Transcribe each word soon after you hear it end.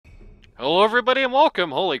Hello everybody and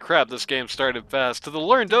welcome, holy crap this game started fast, to the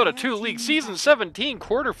Learn Dota 2 League Season 17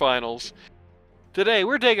 Quarterfinals. Today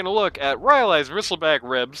we're taking a look at Rylai's Bristleback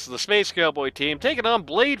Ribs, the Space Cowboy team, taking on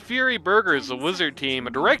Bladefury Burgers, the Wizard team,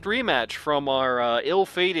 a direct rematch from our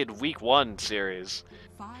ill-fated Week 1 series.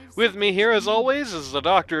 With me here as always is the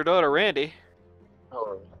Doctor of Dota, Randy.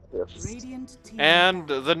 Oh, yes. And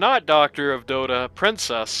the not Doctor of Dota,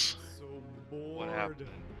 Princess. What happened?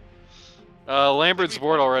 Lambert's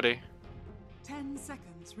bored already. 10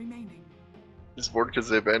 seconds remaining. He's bored because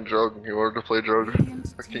they banned Drug and he wanted to play Drug.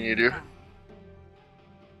 What can you do?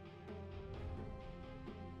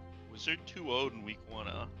 Wizard 2-0'd in week 1,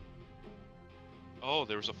 huh? Oh,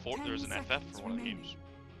 there was an FF for one of the games.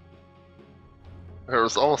 There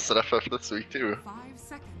was almost an FF this week too. 5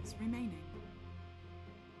 seconds remaining.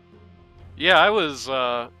 Yeah, I was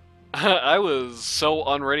I was so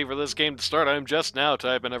unready for this game to start. I'm just now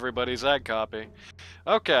typing everybody's ad copy.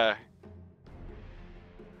 Okay.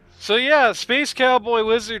 So yeah, Space Cowboy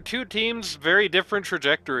Wizard, two teams, very different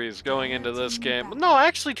trajectories going into this game. No,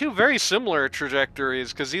 actually two very similar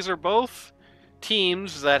trajectories, because these are both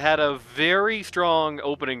teams that had a very strong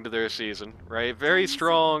opening to their season, right? Very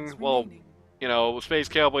strong, well, you know, Space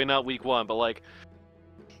Cowboy not week 1, but like,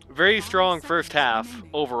 very strong first half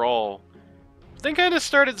overall. Then kind of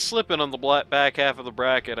started slipping on the back half of the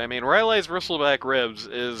bracket. I mean, Rylai's Bristleback Ribs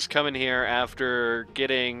is coming here after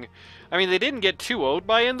getting... I mean, they didn't get 2-0'd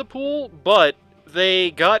by in the pool, but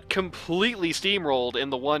they got completely steamrolled in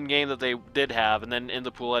the one game that they did have, and then in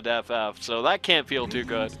the pool at FF, so that can't feel too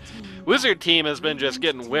good. Wizard team has been just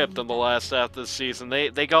getting whipped in the last half this season.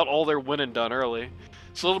 They got all their winning done early.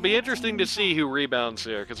 So it'll be interesting to see who rebounds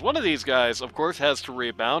here, because one of these guys, of course, has to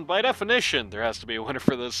rebound. By definition, there has to be a winner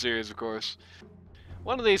for this series, of course.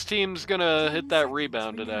 One of these teams gonna hit that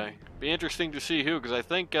rebound today. Be interesting to see who, because I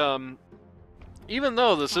think, even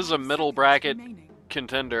though this is a middle bracket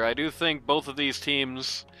contender, I do think both of these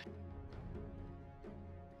teams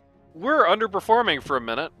were underperforming for a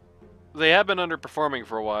minute. They have been underperforming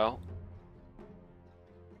for a while.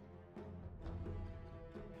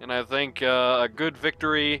 And I think a good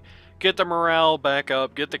victory, get the morale back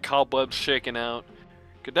up, get the cobwebs shaken out,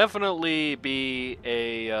 could definitely be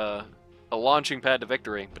a launching pad to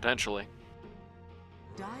victory, potentially.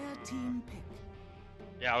 Dire team pick.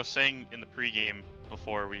 Yeah, I was saying in the pregame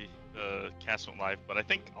before we cast went live, but I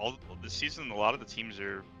think all this season a lot of the teams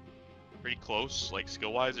are pretty close, like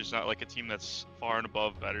skill-wise. There's not like a team that's far and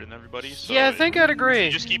above better than everybody. So yeah, I think I'd agree.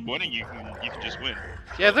 If you just keep winning, you can just win.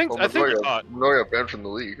 Yeah, I think Noya banned from the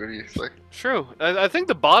league. What do you say? True. I think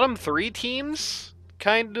the bottom 3 teams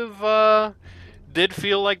kind of did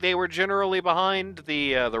feel like they were generally behind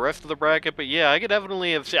the rest of the bracket, but yeah, I could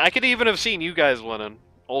definitely have I could even have seen you guys winning.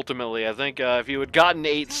 Ultimately, I think if you had gotten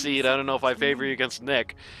 8th seed, I don't know if I favor you against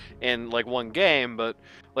Nick in like one game, but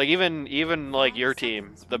like even like your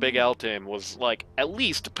team, the Big L team, was like at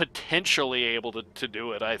least potentially able to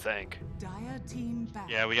do it. I think. Dire team back.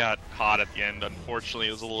 Yeah, we got hot at the end. Unfortunately,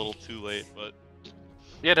 it was a little too late, but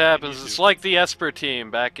It happens. It's like the Esper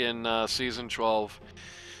team back in season 12.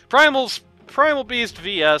 Primal Beast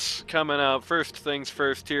VS coming out. First things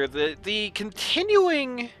first here. The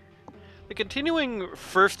continuing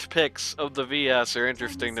first picks of the VS are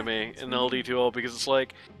interesting to me in LD2O, because it's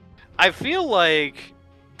like, I feel like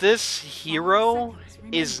this hero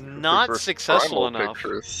is not successful enough.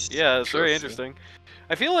 Yeah, it's very interesting.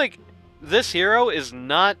 I feel like this hero is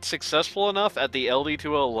not successful enough at the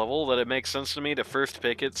LD2O level that it makes sense to me to first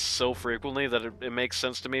pick it so frequently that it makes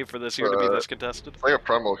sense to me for this hero to be this contested. It's like a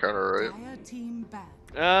primal counter, right? Dire team back.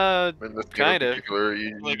 In this game kinda. in particular,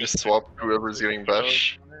 you just swap whoever's getting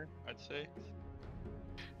bash. I'd say.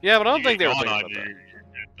 Yeah, but I don't think they were You're thinking about that.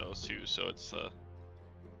 you're those two, so it's you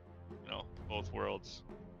know, both worlds.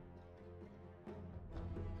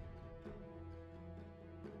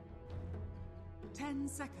 Ten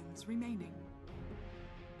seconds remaining.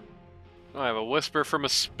 Oh, I have a whisper from a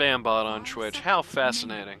spam bot on Twitch. How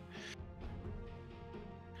fascinating.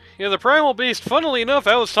 Yeah, the Primal Beast, funnily enough,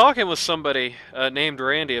 I was talking with somebody named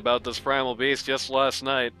Randy about this Primal Beast just last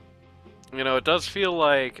night. You know, it does feel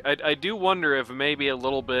like... I do wonder if maybe a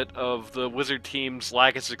little bit of the Wizard team's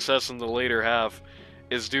lack of success in the later half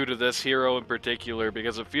is due to this hero in particular,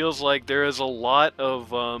 because it feels like there is a lot of...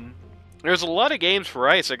 there's a lot of games for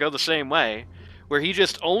Ice that go the same way, where he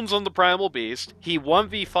just owns on the Primal Beast, he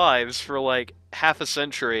 1v5s for like half a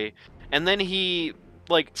century, and then he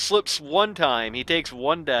like slips one time, he takes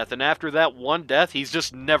one death, and after that one death, he's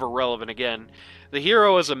just never relevant again. The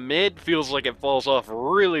hero as a mid feels like it falls off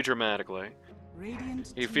really dramatically.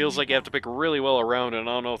 He feels like you have to pick really well around, and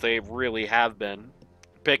I don't know if they really have been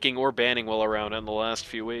picking or banning well around in the last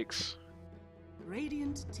few weeks.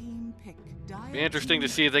 Radiant team pick. Dire Be interesting to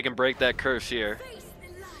team see if they can break that curse here.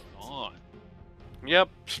 On. Yep,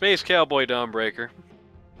 Space Cowboy Dawnbreaker.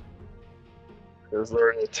 It was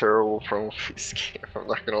already a terrible promo piece game, I'm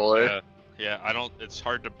not gonna lie. Yeah, yeah. I don't. It's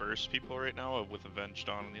hard to burst people right now with Avenged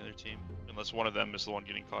on the other team, unless one of them is the one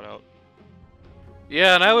getting caught out.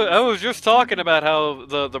 Yeah, and I was just talking about how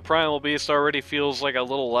the Primal Beast already feels like a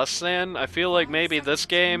little less than. I feel like maybe this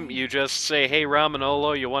game, you just say, hey,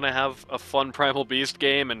 Ramonolo, you want to have a fun Primal Beast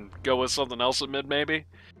game and go with something else at mid, maybe?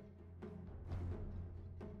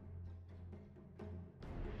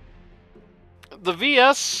 The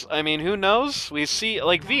VS, I mean, who knows? We see,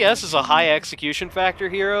 like, VS is a high execution factor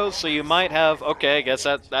hero, so you might have... Okay, I guess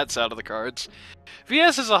that's out of the cards.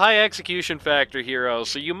 VS is a high execution factor hero,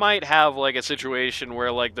 so you might have, like, a situation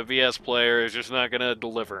where, like, the VS player is just not gonna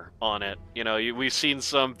deliver on it. You know, we've seen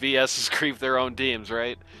some VSs creep their own teams,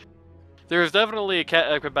 right? There's definitely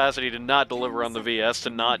a capacity to not deliver on the VS, to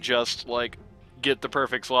not just, like, get the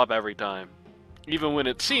perfect swap every time. Even when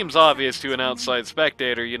it seems obvious to an outside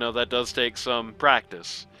spectator, you know, that does take some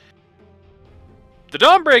practice. The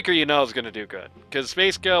Dawnbreaker, you know, is going to do good, because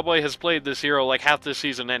Space Cowboy has played this hero like half this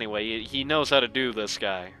season anyway. He knows how to do this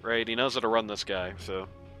guy, right? He knows how to run this guy, so...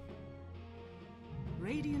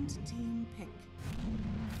 Radiant team pick.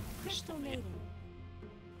 Crystal Maiden.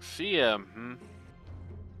 CM,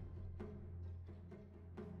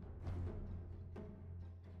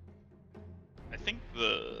 I think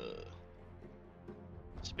the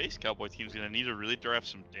Space Cowboy team's gonna need to really drive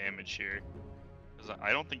some damage here, because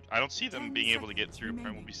I don't see them being able to get through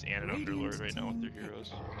Primal Beast and an Underlord right now with their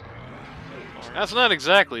heroes. That's not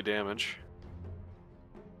exactly damage.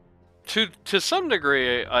 To some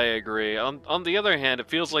degree, I agree. On the other hand, it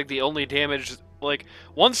feels like the only damage, like,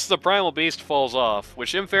 once the Primal Beast falls off,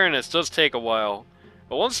 which in fairness does take a while,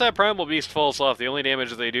 but once that Primal Beast falls off, the only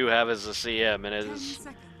damage that they do have is the CM, and it is...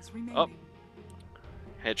 Oh,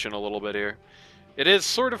 hitching a little bit here. It is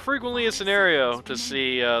sort of frequently a scenario to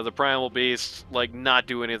see the Primal Beast, like, not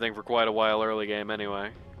do anything for quite a while early game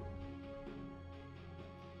anyway.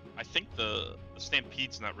 I think the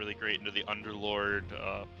Stampede's not really great into the Underlord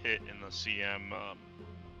pit in the CM.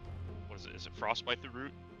 What is it? Is it Frostbite the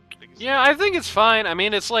root? Yeah, I think it's fine. I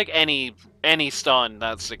mean, it's like any stun,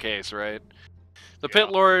 that's the case, right? The Yeah.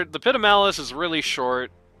 Pit Lord, the Pit of Malice is really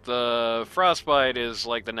short. The Frostbite is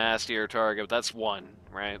like the nastier target. That's one,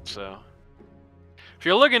 right? So if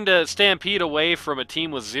you're looking to stampede away from a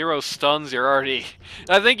team with 0 stuns, you're already...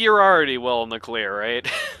 I think you're already well in the clear, right?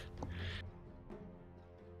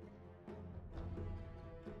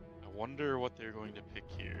 I wonder what they're going to pick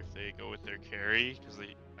here if they go with their carry, because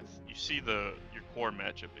you see your core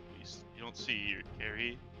matchup at least. You don't see your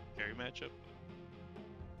carry matchup.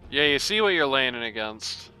 Yeah, you see what you're laning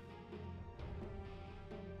against.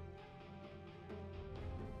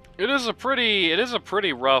 It is a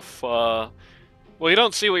pretty rough. Well, you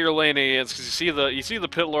don't see what you're laning against because you see the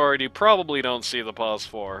Pit Lord. You probably don't see the Pause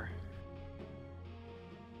 4.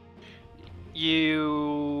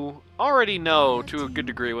 You already know to a good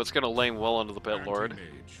degree what's going to lane well into the Pit Lord.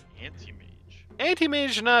 Anti-mage.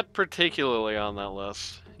 Anti-Mage not particularly on that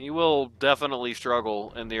list. He will definitely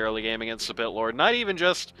struggle in the early game against the Pit Lord. Not even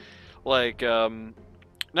just like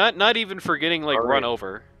not even for getting like run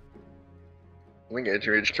over. I think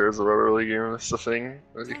Anti-Mage cares about early game, that's the thing.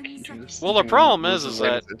 Well, the problem is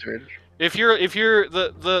that if you're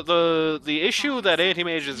the issue that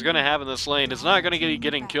Anti-Mage is going to have in this lane is not going to be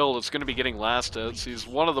getting killed, it's going to be getting last hits. He's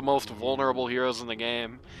one of the most vulnerable heroes in the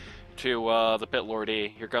game to the Pit Lord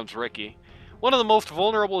E. Here comes Ricky. One of the most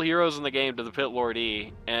vulnerable heroes in the game to the Pit Lord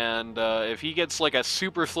E, and if he gets like a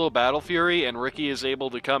super slow Battle Fury and Ricky is able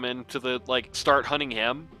to come into the, like, start hunting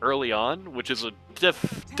him early on, which is a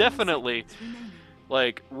definitely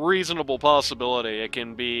like reasonable possibility, it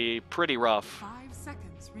can be pretty rough. 5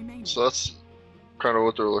 seconds remaining. So that's kind of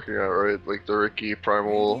what they're looking at, right? Like the Ricky,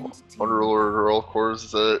 Primal, Underlord are all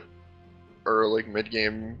cores that are like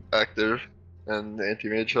mid-game active, and the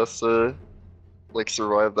Anti-Mage has to like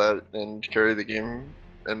survive that and carry the game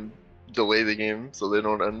and delay the game so they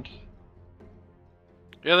don't end.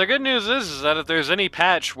 Yeah, the good news is that if there's any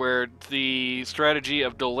patch where the strategy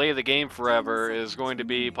of delay the game forever is going to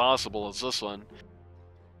be possible, it's this one.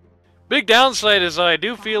 Big downside is I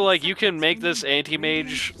do feel like you can make this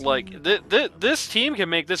Anti-Mage, like, this team can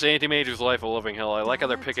make this Anti-Mage's life a living hell. I like how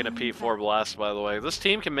they're picking a P4 Blast, by the way. This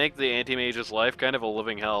team can make the Anti-Mage's life kind of a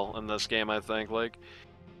living hell in this game, I think. Like,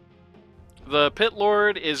 the Pit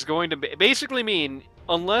Lord is going to basically mean,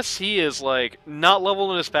 unless he is, like, not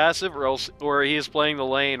leveled in his passive or he is playing the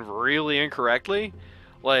lane really incorrectly,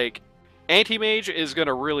 like, Anti-Mage is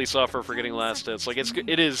gonna really suffer for getting last hits. Like,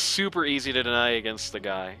 it is super easy to deny against the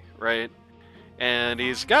guy, right? And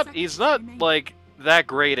he's not, like, that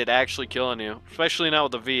great at actually killing you. Especially not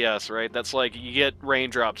with the VS, right? That's like, you get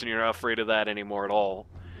raindrops and you're not afraid of that anymore at all.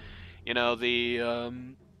 You know,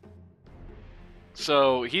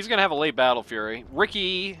 so he's gonna have a late Bladefury.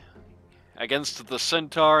 Ricky, against the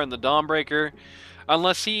Centaur and the Dawnbreaker,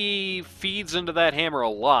 unless he feeds into that hammer a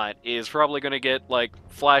lot, is probably going to get, like,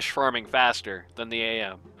 flash farming faster than the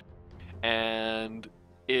AM. And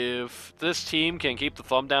if this team can keep the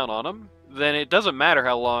thumb down on him, then it doesn't matter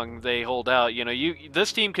how long they hold out. You know,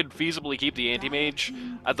 this team could feasibly keep the Anti-Mage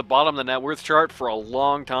at the bottom of the net worth chart for a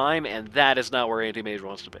long time, and that is not where Anti-Mage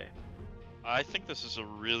wants to be. I think this is a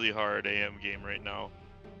really hard AM game right now.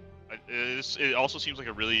 It also seems like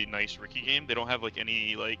a really nice Ricky game. They don't have like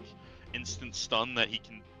any like instant stun that he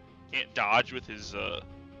can't dodge with his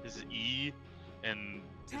E, and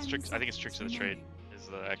it's tricks. I think it's Tricks of the Trade is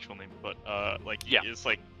the actual name. But like yeah, it's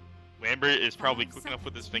like Lambert is probably quick enough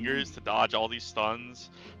with his fingers to dodge all these stuns.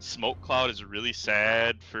 Smoke Cloud is really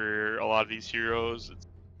sad for a lot of these heroes.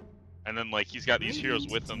 And then like he's got these heroes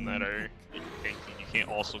with him that are tanky. You can't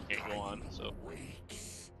go on. So.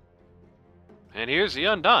 And here's the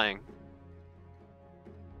Undying.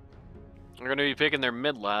 We're going to be picking their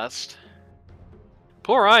mid last.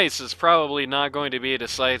 Poor Ice is probably not going to be a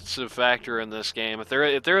decisive factor in this game. If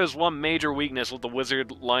there is one major weakness with the Wizard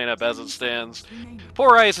lineup as it stands,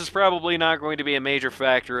 Poor Ice is probably not going to be a major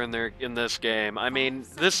factor in this game. I mean,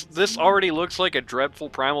 this already looks like a dreadful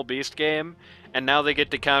Primal Beast game, and now they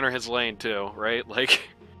get to counter his lane too, right? Like,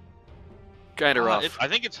 kind of rough. I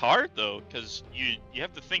think it's hard though, because you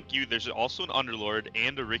have to think there's also an Underlord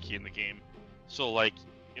and a Ricky in the game. So like,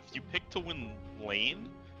 if you pick to win lane,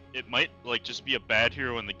 it might like just be a bad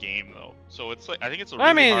hero in the game though. So it's like I think it's a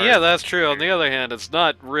really hard yeah, that's true. On the other hand, it's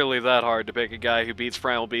not really that hard to pick a guy who beats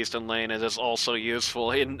Primal Beast in lane and is also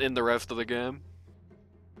useful in the rest of the game.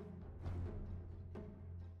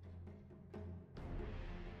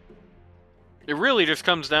 It really just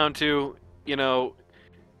comes down to, you know,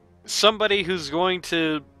 somebody who's going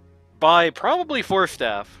to buy probably Force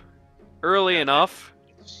Staff early enough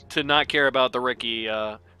to not care about the Ricky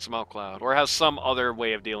Smoke Cloud, or has some other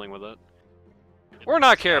way of dealing with it. Or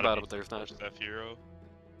not care about it, but there's not. Staff hero.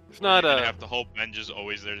 It's not you have to hope Menge is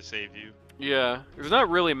always there to save you. Yeah, there's not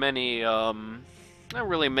really many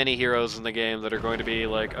heroes in the game that are going to be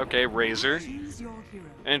like, okay, Razor,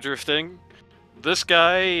 interesting. This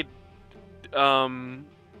guy doesn't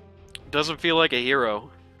feel like a hero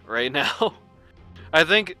right now. I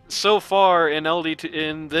think so far in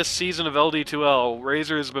this season of LD2L,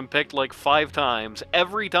 Razor has been picked like 5 times,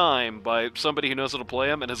 every time by somebody who knows how to play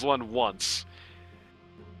him, and has won once.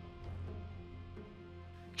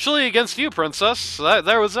 Actually, against you, Princess.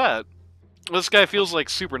 There was that. This guy feels like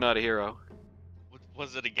super not a hero.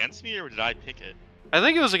 Was it against me, or did I pick it? I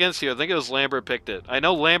think it was against you. I think it was Lambert picked it. I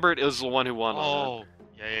know Lambert is the one who won on it.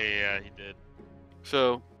 Yeah, he did.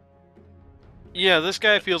 So, yeah, this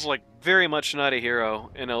guy feels like very much not a hero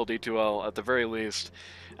in LD2L, at the very least.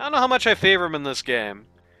 I don't know how much I favor him in this game.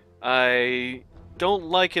 I don't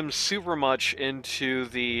like him super much into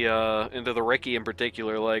the Ricky in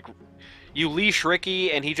particular. Like, you leash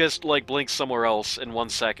Ricky and he just, like, blinks somewhere else in 1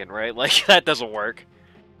 second, right? Like, that doesn't work.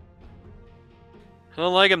 I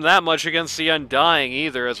don't like him that much against the Undying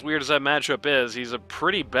either, as weird as that matchup is. He's a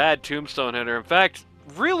pretty bad tombstone hitter. In fact,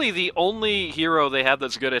 really the only hero they have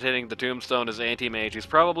that's good at hitting the tombstone is Anti-Mage. He's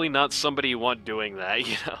probably not somebody you want doing that,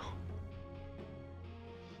 you know?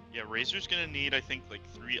 Yeah, Razor's gonna need, I think, like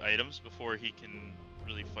 3 items before he can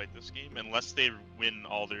really fight this game, unless they win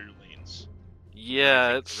all their lanes.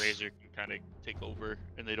 Yeah, it's... Razor can kind of take over,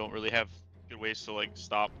 and they don't really have good ways to, like,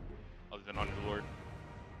 stop other than Underlord.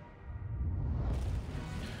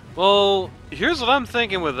 Well, here's what I'm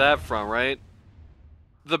thinking with that front, right?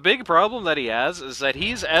 The big problem that he has is that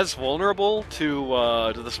he's as vulnerable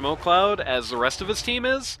to the Smoke Cloud as the rest of his team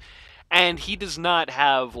is, and he does not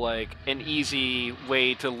have, like, an easy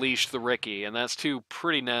way to leash the Ricky, and that's 2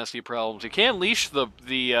 pretty nasty problems. You can leash the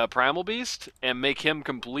Primal Beast and make him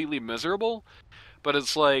completely miserable, but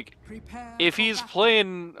it's like, if he's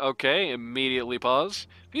playing... Okay, immediately pause.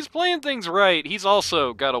 If he's playing things right, he's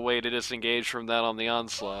also got a way to disengage from that on the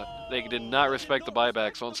onslaught. They did not respect the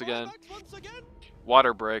buybacks once again.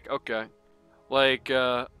 Water break, okay. Like,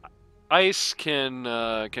 Ice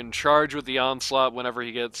can charge with the onslaught whenever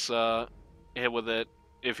he gets hit with it,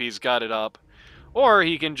 if he's got it up. Or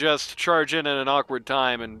he can just charge in at an awkward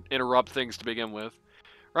time and interrupt things to begin with.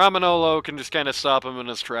 Ramanolo can just kind of stop him in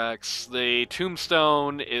his tracks. The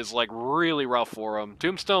Tombstone is, like, really rough for him.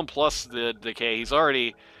 Tombstone plus the Decay, he's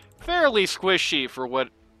already fairly squishy for what,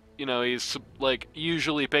 you know, he's like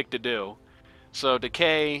usually picked to do. So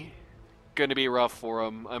Decay, gonna be rough for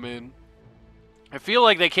him. I mean, I feel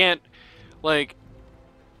like they can't, like,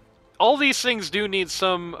 all these things do need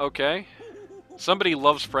some, okay. Somebody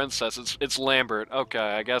loves Princess, it's Lambert. Okay,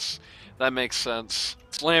 I guess that makes sense.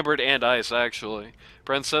 It's Lambert and Ice, actually.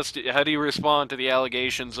 Princess, how do you respond to the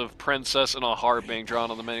allegations of Princess and a heart being drawn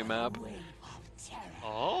on the minimap?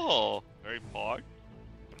 Oh, very pog.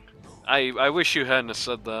 I wish you hadn't have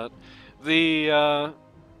said that. The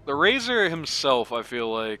Razor himself, I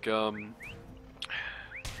feel like, I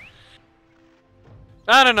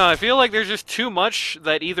don't know, I feel like there's just too much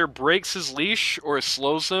that either breaks his leash or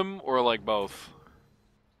slows him, or like both.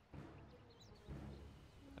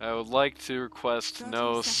 I would like to request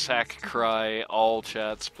no sack cry all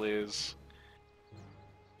chats, please.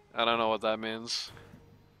 I don't know what that means.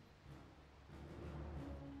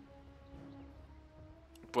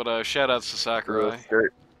 But shoutouts to Sakurai.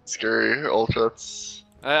 Scary all chats.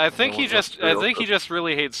 I think he just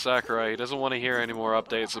really hates Sakurai. He doesn't want to hear any more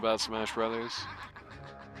updates about Smash Brothers.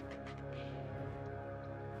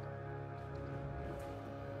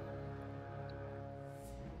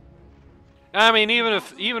 I mean, even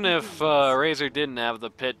if Razor didn't have the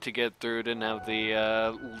pit to get through, didn't have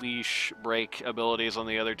the leash break abilities on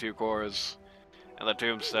the other two cores, and the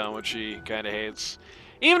tombstone, which he kind of hates.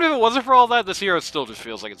 Even if it wasn't for all that, this hero still just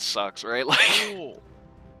feels like it sucks, right? Like, Oh,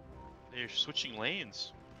 they're switching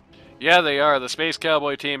lanes. yeah, they are. The Space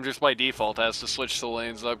Cowboy team just by default has to switch the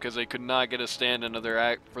lanes up because they could not get a stand into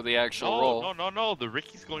their for the actual role. No. The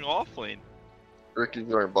Ricky's going off lane. Ricky's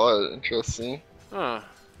going bot. Interesting. Huh.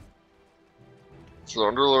 So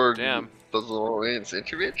Underlord Damn. doesn't want to wait in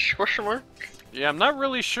Saint-Tubage? Question mark? Yeah, I'm not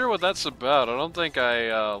really sure what that's about. I don't think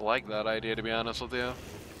I like that idea, to be honest with you.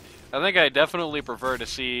 I think I definitely prefer to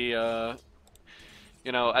see,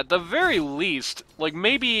 you know, at the very least, like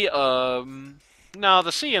maybe, no,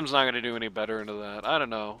 the CM's not going to do any better into that. I don't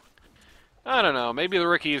know. Maybe the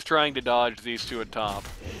Ricky is trying to dodge these two at top.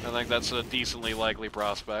 I think that's a decently likely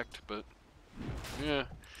prospect, but yeah.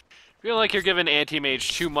 I feel like you're giving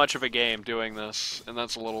Anti-Mage too much of a game doing this, and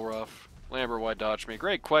that's a little rough. Lambert, why dodge me?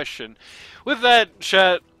 Great question. With that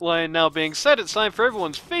chat line now being said, it's time for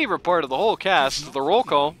everyone's favorite part of the whole cast, the roll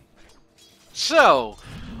call. So,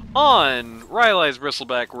 on Rylai's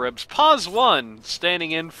Bristleback Ribs, pause 1, standing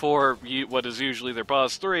in for what is usually their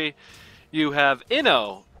pause 3, you have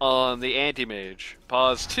Inno on the Anti-Mage.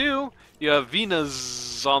 Pause 2, you have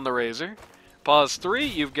Venus on the Razor. Pause 3,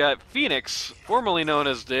 you've got Phoenix, formerly known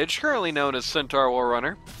as Didge, currently known as Centaur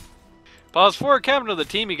Warrunner. Pause 4, captain of the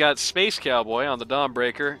team, you got Space Cowboy on the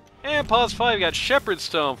Dawnbreaker. And pause 5, you got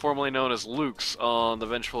Shepherdstone, formerly known as Luke's, on the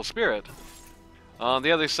Vengeful Spirit. On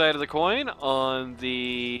the other side of the coin, on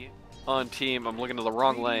team, I'm looking to the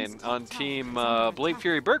wrong lane, on team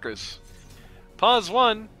Bladefury Burkers. Pause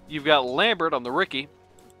 1, you've got Lambert on the Ricky.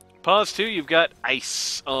 Pause 2, you've got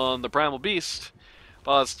Ice on the Primal Beast.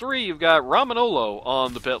 Pause 3, you've got Ramonolo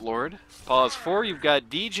on the Pit Lord. Pause 4, you've got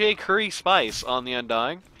DJ Curry Spice on the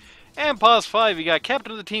Undying. And pause 5, you got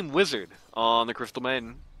Captain of the Team Wizard on the Crystal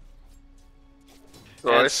Maiden.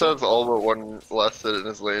 So Ice has all but one last hit in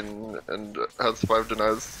his lane and has 5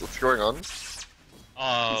 denies. What's going on?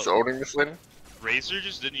 He's owning this lane? Razor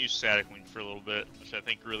just didn't use static wing for a little bit, which I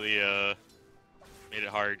think really made it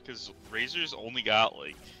hard, because Razor's only got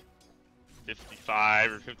like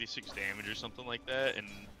 55 or 56 damage or something like that, and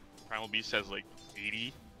Primal Beast has like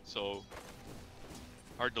 80, so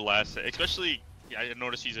hard to last it. Especially, yeah, I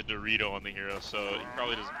noticed he's a Dorito on the hero, so he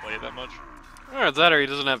probably doesn't play it that much. Or that, or he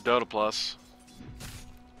doesn't have Dota Plus.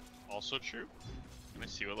 Also true. Can I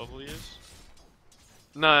see what level he is?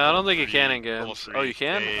 No, I don't think you can in Level games. 3. Oh, you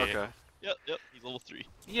can? Yeah. Okay. Yep, he's level 3.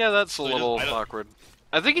 Yeah, that's a So little I don't- awkward.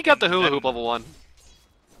 I think he got the hula hoop level 1.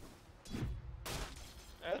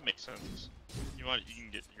 Yeah, that makes sense. You can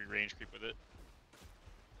get your range creep with it.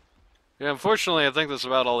 Yeah, unfortunately, I think that's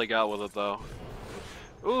about all he got with it, though.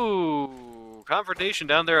 Ooh, confrontation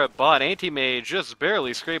down there at bot. Anti-Mage just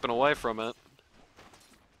barely scraping away from it.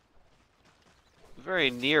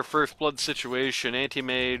 Very near first blood situation.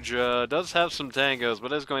 Anti-Mage does have some tangos,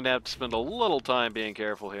 but is going to have to spend a little time being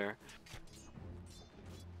careful here.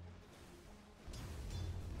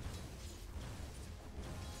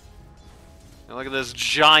 And look at this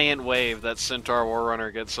giant wave that Centaur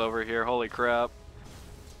Warrunner gets over here. Holy crap.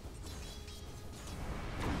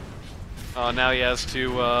 Oh, now he has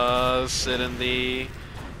to sit in the...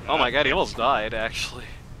 Oh my god, he almost died, actually.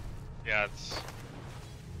 Yeah, it's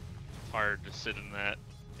hard to sit in that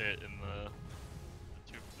pit in the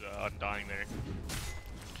Undying there.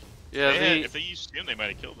 Yeah, If they used Stim, they might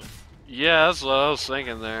have killed him. Yeah, that's what I was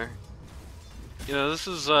thinking there. You know, this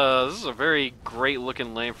is a very great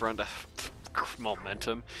looking lane for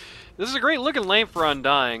momentum. This is a great looking lane for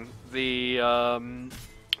Undying. The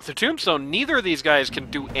Tombstone, neither of these guys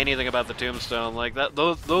can do anything about the Tombstone. Like that,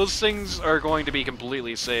 those things are going to be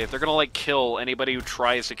completely safe. They're gonna like kill anybody who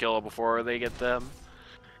tries to kill it before they get them.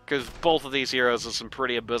 Because both of these heroes have some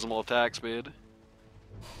pretty abysmal attack speed.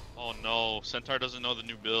 Oh no, Centaur doesn't know the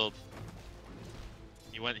new build.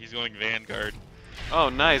 He's going Vanguard. Oh,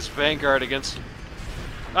 nice. Vanguard against...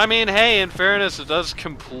 I mean, hey, in fairness, it does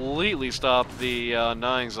completely stop the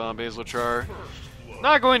Undying zombies, which are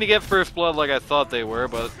not going to get first blood like I thought they were,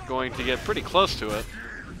 but going to get pretty close to it.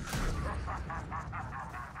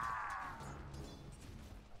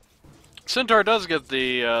 Centaur does get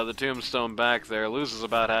the Tombstone back there, loses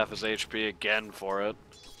about half his HP again for it.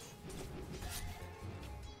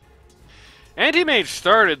 Anti-Mage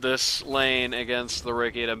started this lane against the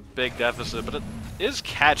Ricky at a big deficit, but it is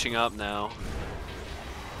catching up now.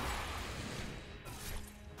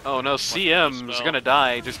 Oh no, CM's gonna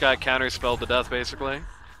die. Just got counterspelled to death, basically.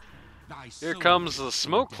 Here comes the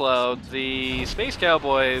Smoke Cloud. The Space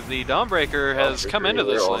Cowboy, the Dawnbreaker, has come into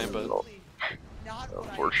this lane, but...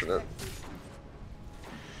 Unfortunate.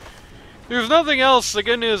 There's nothing else. The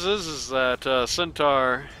good news is that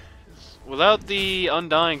Centaur... Without the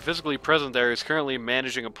Undying physically present there, he's currently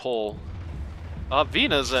managing a pull.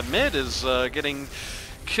 Venus at mid is getting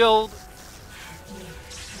killed.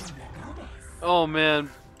 Oh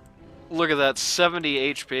man, look at that,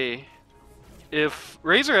 70 HP. If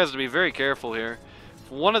Razor has to be very careful here.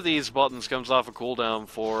 If one of these buttons comes off a cooldown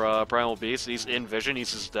for Primal Beast, he's in vision,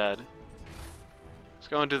 he's just dead. He's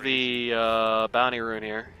going to the bounty rune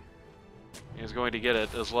here. He's going to get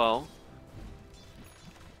it as well.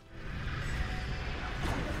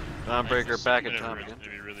 Dawnbreaker back at top again. It's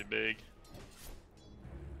gonna be really big.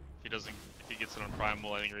 If he gets it on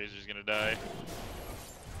Primal, I think Razor's gonna die.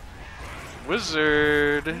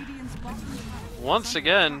 Wizard once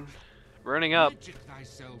again burning up,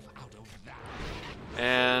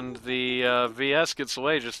 and the VS gets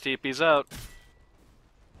away, just TP's out.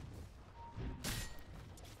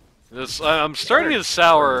 I'm starting to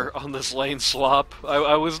sour on this lane swap.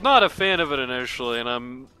 I was not a fan of it initially, and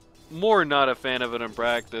I'm more not a fan of it in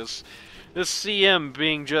practice. This CM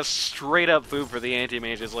being just straight up food for the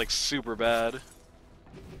anti-mage is like super bad.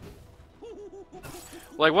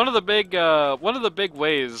 Like one of the big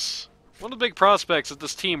prospects that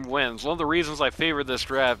this team wins, one of the reasons I favor this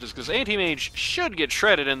draft is because anti-mage should get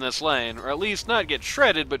shredded in this lane, or at least not get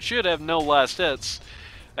shredded, but should have no last hits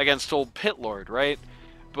against old Pit Lord, right?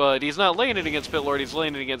 But he's not laning against Pit Lord, he's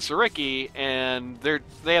laning against Zariki, and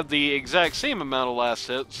they have the exact same amount of last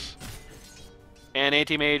hits. And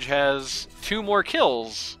Anti-Mage has 2 more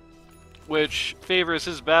kills, which favors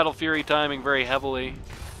his Bladefury timing very heavily.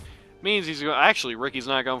 Means he's going. Actually, Ricky's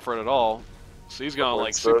not going for it at all, so he's going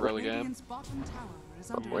like super early game.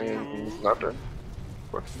 I'm laying, he's not done.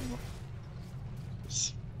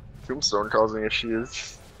 Tombstone causing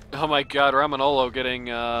issues. Oh my god, Ramanolo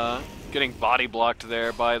getting body blocked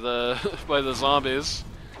there by the by the zombies.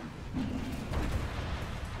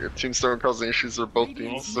 Your Tombstone causing issues are both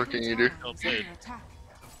teams, so what can you do? Well played.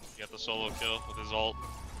 He got the solo kill with his ult.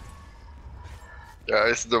 Yeah, I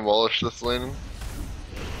just demolished this lane.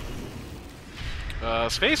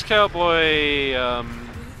 Space Cowboy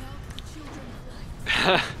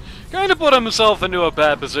kind of put himself into a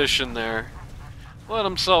bad position there. Let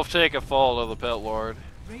himself take a fall to the Pit Lord,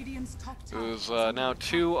 who's now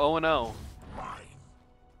 2-0-0.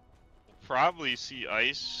 Probably see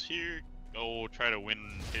Ice here go try to win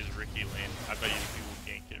his Ricky lane. I bet you he will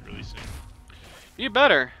gank it really soon. You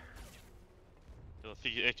better.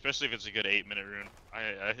 Especially if it's a good 8-minute rune.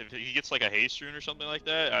 If he gets like a haste rune or something like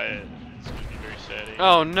that, it's gonna be very sad.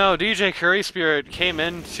 Oh no, DJ Curry Spirit came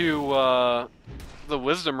into the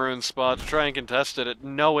Wisdom Rune spot to try and contest it at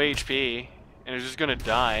no HP, and is just gonna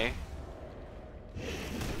die.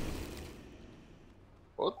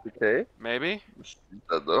 What? Okay. Maybe? He's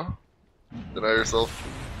dead though. Deny yourself.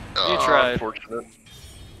 He tried. Unfortunate.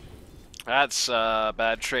 That's a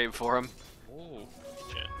bad trade for him. Oh,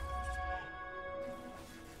 shit.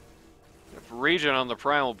 Regen on the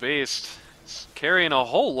Primal Beast. It's carrying a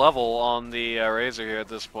whole level on the Razor here at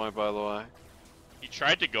this point, by the way. He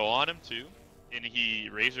tried to go on him too, and he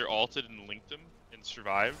Razor ulted and linked him and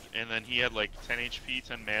survived, and then he had like 10 HP,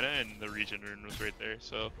 10 mana, and the regen rune was right there,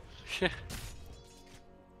 so...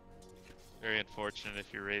 Very unfortunate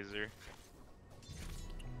if you're Razor.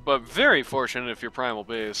 But very fortunate if you're Primal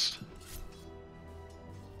Beast.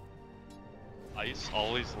 Ice,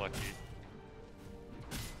 always lucky.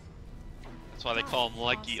 That's why they call him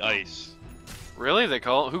Lucky Ice. Really?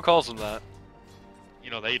 Who calls him that?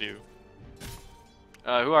 You know they do.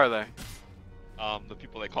 Who are they? The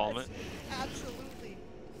people that call him it. Absolutely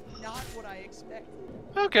not what I expected.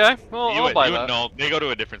 Okay, well, I'll buy that. No, they go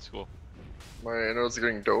to a different school. My nose is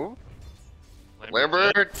getting dove.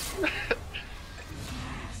 Lambert. Lambert!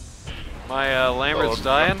 My Lambert's Oh,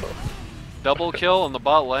 dying. Double kill on the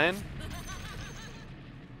bot lane.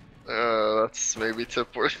 That's maybe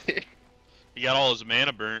tip worthy. He got all his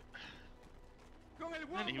mana burnt.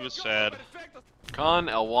 And he was sad. Con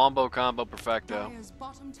El Wombo combo perfecto. Dire's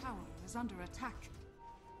bottom tower is under attack.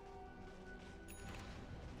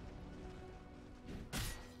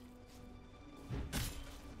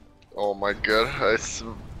 Oh my god,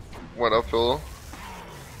 went uphill.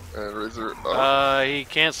 And Razor. Oh, He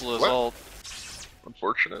canceled his What? ult.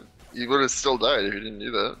 unfortunate. You would have still died if you didn't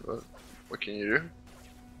do that, but what can you do?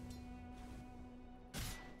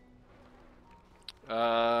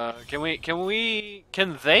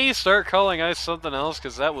 Can they start calling ice something else?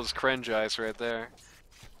 Cause that was cringe ice right there.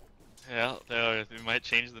 Yeah, they might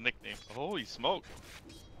change the nickname. Oh, he smoked.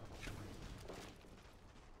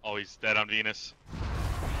 Oh, he's dead on Venus.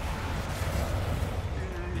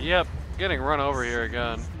 Yep, getting run over here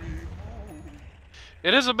again.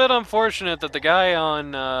 It is a bit unfortunate that the guy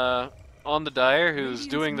on the Dire who's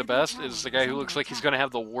doing the best is the guy who looks like he's gonna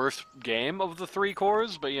have the worst game of the 3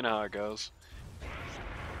 cores, but you know how it goes.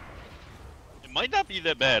 It might not be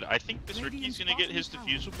that bad. I think this Ricky's gonna get his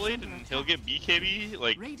Diffusal Blade and he'll get BKB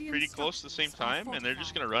like pretty close at the same time, and they're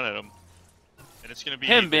just gonna run at him. And it's gonna be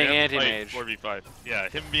Him being they have to fight anti-mage. 4v5. Yeah,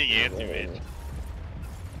 him being anti-mage.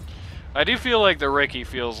 I do feel like the Ricky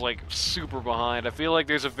feels like super behind. I feel like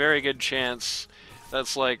there's a very good chance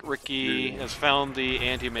that's like Ricky has found the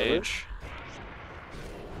anti-mage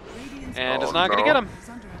and is not gonna get him. Is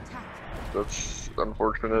under attack. That's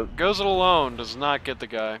unfortunate. Goes it alone, does not get the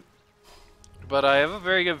guy. But I have a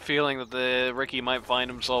very good feeling that the Ricky might find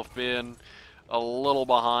himself being a little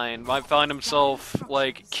behind. Might find himself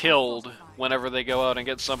like killed whenever they go out and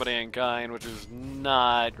get somebody in kind, which is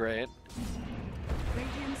not great.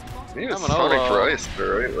 Radiant's bottom He was Ramanolo. hunting for ice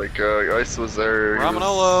there, right? Like, Ice was there. he was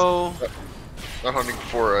Ramanolo Not hunting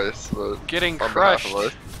for ice, but getting on behalf crushed. of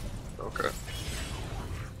ice. Okay.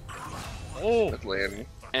 Oh! That's landing.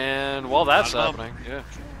 And while that's Not happening, yeah.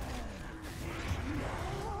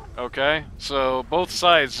 Okay, so both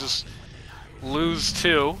sides just lose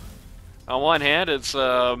 2. On one hand, it's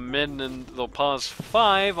mid and the pause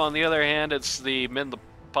 5. On the other hand, it's the mid and the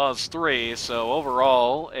pause 3. So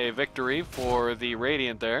overall, a victory for the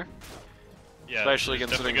Radiant there. Yeah, Especially it's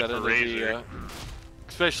considering definitely that good for ended Razor.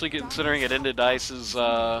 especially considering it ended Ice's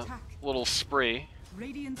little spree.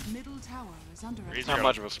 Radiant's middle tower is under Razor It's attack. not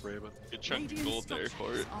much of a spree, but Good chunk of gold there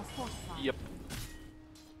for it. Are fortified. yep.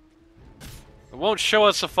 It won't show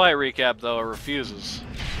us a fight recap though. It refuses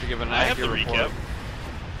to give an I have the accurate report. recap.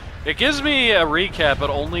 It gives me a recap, but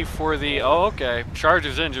only for the... Oh, okay.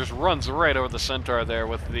 Charges in, just runs right over the Centaur there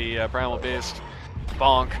with the Primal Beast.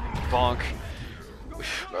 Bonk. Bonk.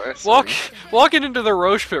 Nice. Walking into the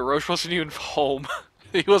Roche pit, Roche wasn't even home.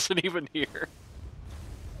 He wasn't even here.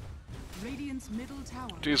 Radiant's middle tower.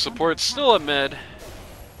 Dude, is support's under still at mid.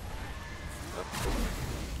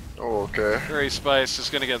 Oh, okay. Very Spice is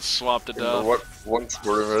gonna get swapped to In the death. what one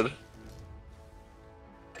sport mid?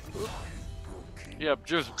 Yep,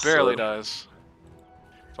 just barely So- dies.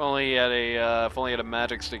 If only he had a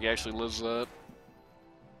magic stick, he actually lives that.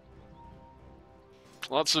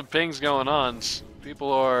 Lots of pings going on.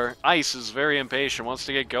 People are... Ice is very impatient, wants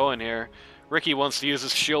to get going here. Ricky wants to use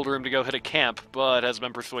his shield room to go hit a camp, but has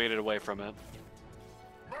been persuaded away from it.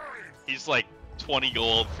 He's like 20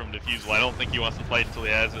 gold from Diffusal. I don't think he wants to fight until he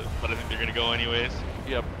has it, but I think they're gonna go anyways.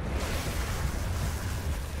 Yep.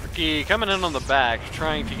 Ricky coming in on the back,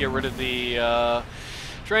 trying to get rid of the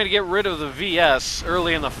VS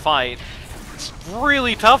early in the fight. It's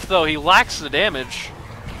really tough though. He lacks the damage.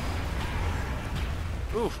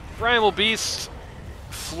 Ooh, Primal Beast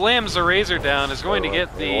slams the Razor down. Is going to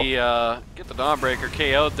get the Dawnbreaker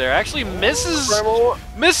KO'd there. Actually misses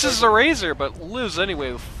the Razor, but lives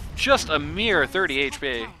anyway. With just a mere 30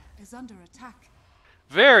 HP. is under attack.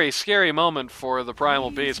 Very scary moment for the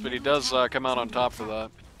Primal Beast, but he does come out on top for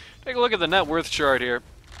that. Take a look at the net worth chart here.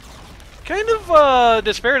 Kind of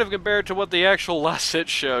disparative compared to what the actual last hit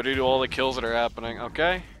show due to all the kills that are happening,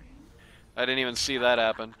 okay? I didn't even see that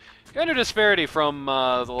happen. Kind of disparity from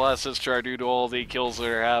the last hit chart due to all the kills that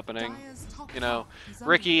are happening. Dire's top You know, tower is under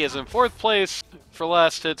Ricky is in attack. 4th place for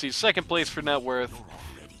last hits, he's 2nd place for net worth.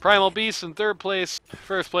 Primal Beast in 3rd place,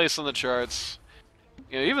 1st place on the charts.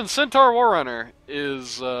 You know, even Centaur Warrunner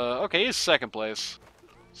is, okay, he's 2nd place.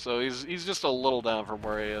 So he's just a little down from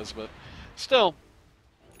where he is, but still,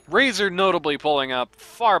 Razor notably pulling up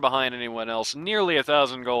far behind anyone else, nearly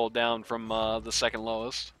 1,000 gold down from the second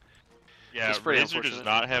lowest. Yeah, pretty Razor does unfortunate.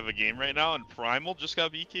 not have a game right now, and Primal just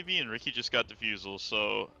got BKB, and Ricky just got Diffusal,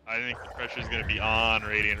 so I think the pressure is going to be on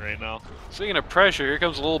Radiant right now. Speaking of pressure, here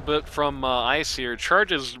comes a little bit from Ice here.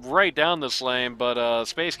 Charges right down this lane, but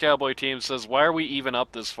Space Cowboy team says, why are we even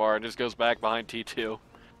up this far? And just goes back behind T2.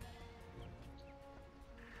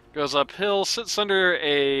 Goes uphill, sits under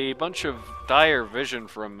a bunch of dire vision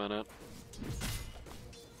for a minute.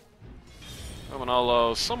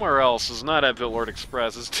 Romanolo, somewhere else, is not at Bitlord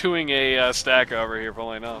Express, is doing a stack over here,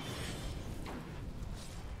 funnily enough.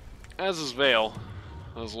 As is Vale,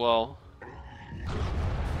 as well.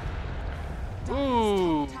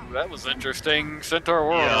 Ooh, that was interesting. Centaur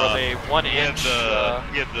Aurora with a 1-inch.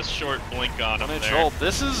 He had the short blink on him there. Hold.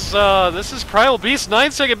 This is Primal Beast,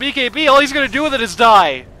 9-second BKB. All he's gonna do with it is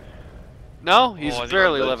die. No, he's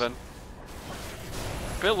barely living.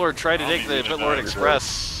 Bitlord tried to take the Bitlord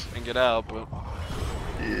Express and get out, but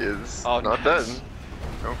He is Oh, not nice. dead.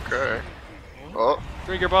 Okay. Oh,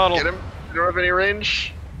 drink your bottle. get him. You don't have any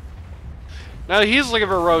range? Now he's looking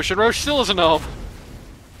for Roche, and Roche still isn't home.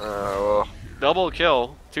 Well. Double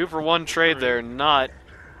kill. 2-for-1 trade there. Not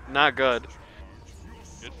good.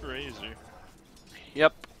 Good for Razor.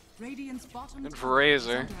 Yep. Radiant's bottom Good for tower is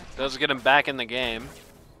Razor. under attack. Does get him back in the game.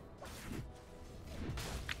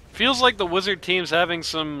 Feels like the Wizard team's having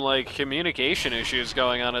some like communication issues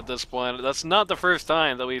going on at this point. That's not the first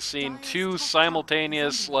time that we've seen two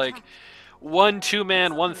simultaneous like one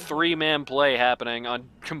 2-man, one 3-man play happening on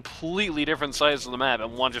completely different sides of the map,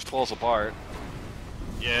 and one just falls apart.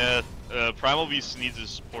 Yeah, Primal Beast needs his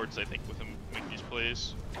supports, I think, with him make these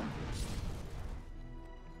plays.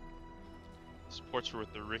 Supports are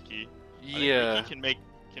with the Ricky. I think Yeah. Ricky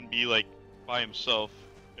can be like by himself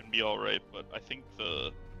and be all right, but I think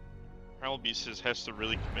the Primal Beast has to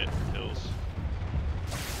really commit kills.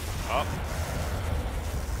 Up.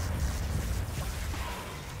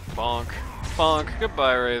 Bonk. Bonk.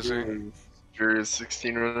 Goodbye, Razor. Fury is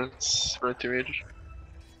 16 minutes for anti-mage.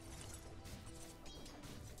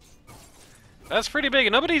 That's pretty big,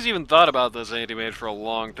 and nobody's even thought about this anti-mage for a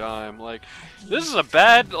long time. Like, this is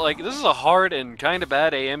a hard and kind of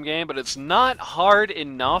bad AM game, but it's not hard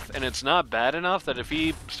enough, and it's not bad enough that if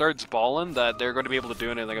he starts balling, that they're going to be able to do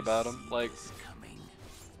anything about him. Like,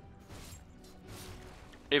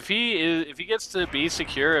 if he gets to be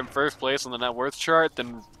secure in first place on the net worth chart,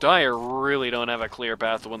 then Dire really don't have a clear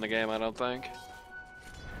path to win the game, I don't think.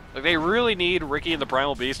 Like, they really need Ricky and the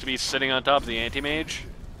Primal Beast to be sitting on top of the anti-mage.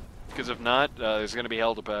 Because if not, there's going to be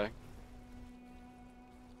hell to pay.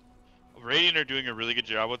 Radiant are doing a really good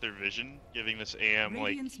job with their vision, giving this AM like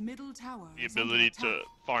Radiant's middle tower the is under ability to attack.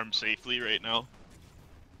 farm safely right now.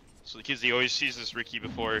 So because he always sees this Ricky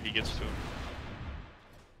before he gets to him.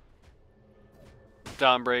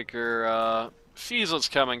 Dawnbreaker sees what's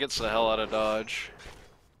coming, gets the hell out of dodge.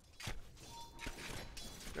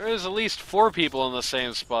 There is at least 4 people in the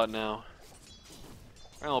same spot now.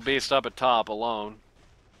 Primal Beast up at top alone.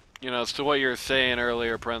 You know, as to what you were saying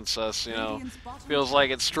earlier, Princess, you know, Radiant's bottom feels tower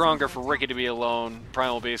like it's is stronger under for attack. Ricky to be alone,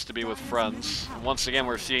 Primal Beast to be with friends. And once again,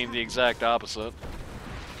 we're seeing the exact opposite.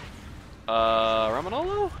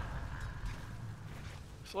 Ramanolo?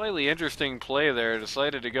 Slightly interesting play there,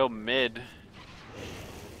 decided to go mid.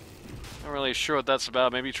 Not really sure what that's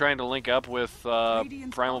about. Maybe trying to link up with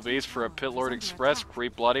Primal Beast for a Pit Lord Express,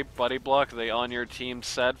 creep bloody buddy block the on your team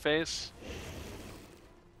sad face.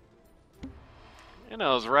 You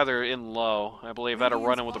know, it was rather in low. I believe had a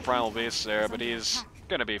run in with the Primal Beast there, but he's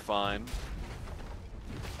gonna be fine.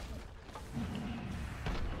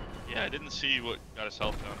 Yeah, I didn't see what got his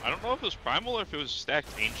health down. I don't know if it was Primal or if it was stacked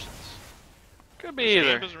Ancients. Could be This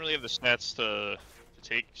either. game doesn't really have the stats to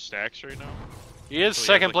take stacks right now. He is So he has,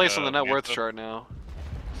 second like, place a on the net worth Manta. chart now,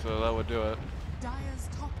 so that would do it. Dire's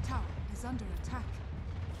top tower is under attack.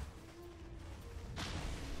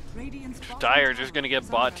 Radiant's bottom Dire tower just gonna get is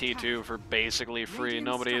bot under attack. T2 for basically free. Radiant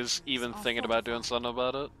Nobody is structures even are thinking about doing fortified. something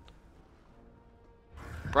about it.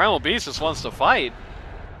 Primal Beast just wants to fight.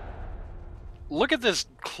 Look at this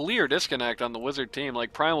clear disconnect on the Wizard team.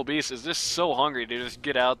 Like, Primal Beast is just so hungry to just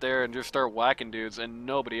get out there and just start whacking dudes, and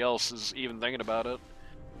nobody else is even thinking about it.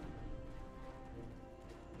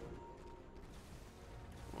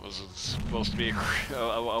 Was it supposed to be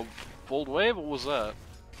a bold wave? What was that?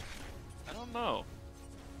 I don't know.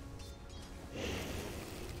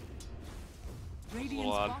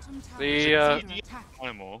 Radiant's odd. bottom tower The, is under attack.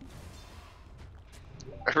 Primal.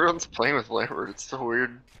 Everyone's playing with Lambert, it's so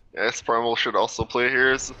weird. Yes, Primal should also play here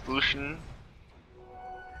as a solution.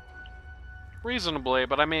 reasonably,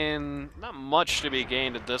 but I mean, not much to be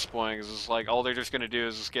gained at this point, because it's like, all they're just going to do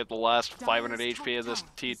is just get the last 500 HP of this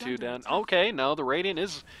T2 down. Okay, no, the Radiant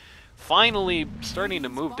is finally starting to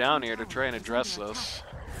move down here to try and address this.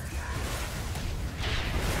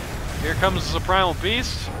 Here comes the Primal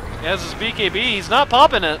Beast. He has his BKB. He's not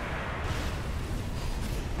popping it.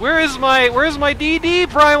 Where's my DD,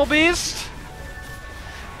 Primal Beast?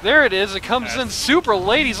 There it is. It comes in super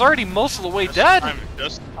late. He's already most of the way dead.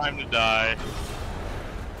 Just time to die.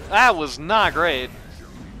 That was not great.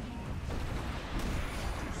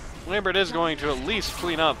 Lambert is going to at least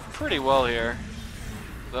clean up pretty well here.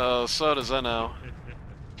 Though, so does Eno.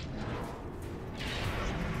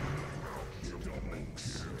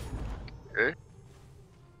 Okay.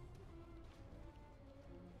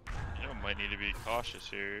 Eno might need to be cautious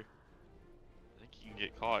here. I think he can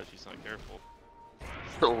get caught if he's not careful.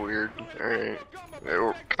 So weird. Alright.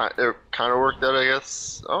 It kind of worked out, I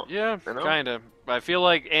guess. Oh, Yeah, kind of. I feel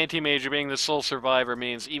like Anti-Major being the sole survivor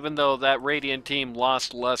means even though that Radiant team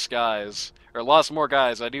lost less guys, or lost more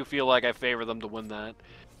guys, I do feel like I favor them to win that.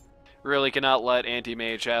 Really cannot let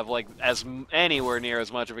Anti-Mage have like anywhere near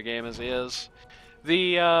as much of a game as he is.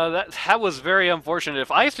 That was very unfortunate.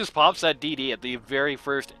 If Ice just pops that DD at the very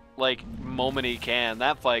first like moment he can,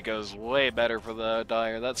 that fight goes way better for the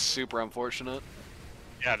Dire. That's super unfortunate.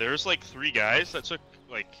 Yeah, there's like 3 guys that took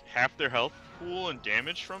like half their health pool and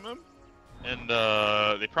damage from him, and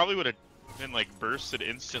they probably would have been like bursted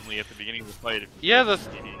instantly at the beginning of the fight. If Yeah,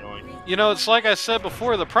 you know, it's like I said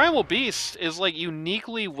before, the Primal Beast is like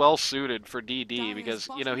uniquely well suited for DD because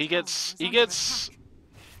you know he gets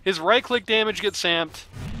his right click damage gets amped,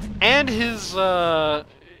 and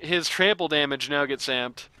his trample damage now gets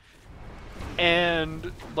amped,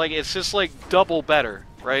 and like it's just like double better,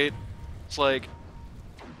 right? It's like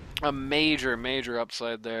a major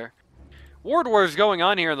upside there. Ward War is going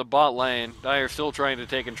on here in the bot lane. Dire still trying to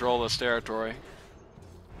take control of this territory.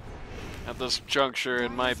 At this juncture, it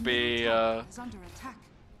might be a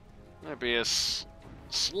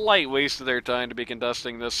slight waste of their time to be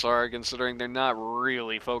contesting this SAR, considering they're not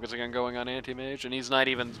really focusing on going on Anti-Mage, and he's not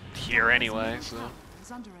even here anyway, so.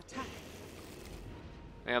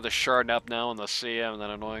 They have the Shard up now on the CM,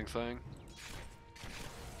 that annoying thing.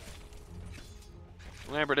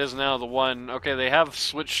 Lambert is now the one. Okay, they have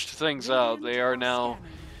switched things out. They are now,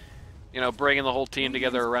 you know, bringing the whole team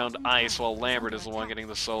together around Ice, while Lambert is the one getting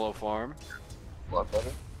the solo farm. A lot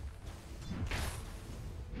better.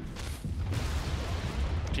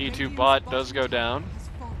 T2 bot does go down.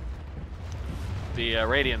 The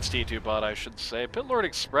Radiant's T2 bot, I should say. Pitlord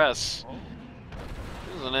Express.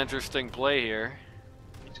 This is an interesting play here.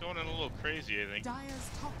 He's going in a little crazy, I think.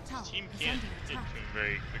 His team can't hit him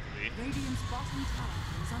very quickly.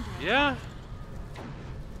 Yeah.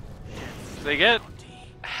 They get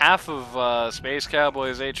half of Space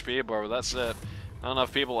Cowboy's HP bar, but that's it. Not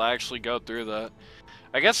enough people actually go through that.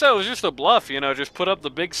 I guess that was just a bluff, you know, just put up the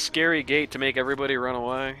big scary gate to make everybody run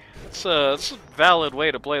away. It's a valid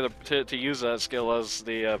way to play to use that skill as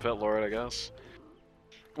the Pit Lord, I guess.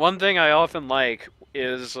 One thing I often like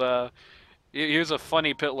is here's a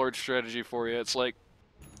funny Pit Lord strategy for you. It's like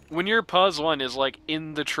when your Puzz one is like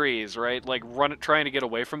in the trees, right? Like trying to get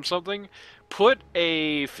away from something, put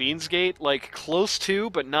a Fiend's Gate like close to,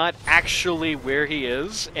 but not actually where he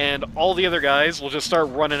is, and all the other guys will just start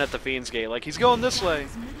running at the Fiend's Gate. Like he's going this way.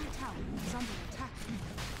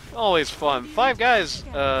 Always fun. 5 guys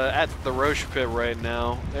at the Roche pit right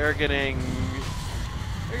now. They're getting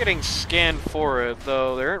scanned for it,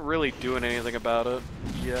 though they aren't really doing anything about it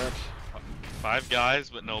yet. 5 guys,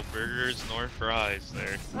 but no burgers nor fries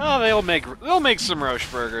there. Oh, they'll make some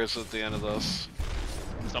Roche burgers at the end of this.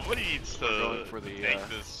 Somebody needs to make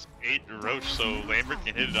this 8 Roche so Lambert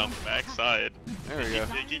can hit it on the backside. There we go.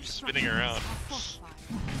 It keeps spinning around.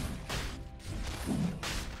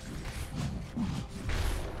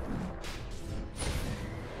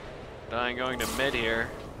 Dying going to mid here.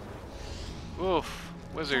 Oof.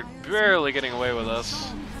 Wizard barely getting away with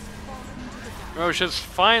us. Roche has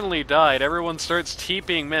finally died. Everyone starts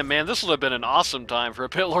TPing mid. Man, this would have been an awesome time for a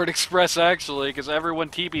Pit Lord Express, actually, because everyone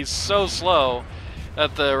TPs so slow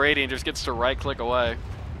that the Radiant just gets to right-click away.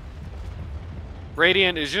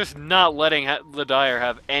 Radiant is just not letting the Dire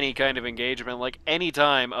have any kind of engagement. Like,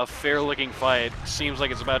 anytime a fair-looking fight seems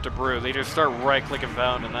like it's about to brew, they just start right-clicking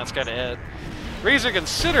Fountain, and that's gotta hit. Razor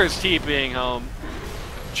considers TPing home.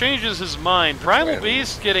 Changes his mind. Primal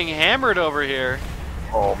Beast getting hammered over here.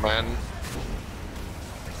 Oh, man.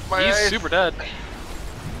 He's super dead.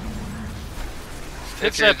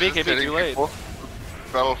 Hits that BKB too late.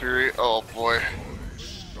 Battlefury, oh boy.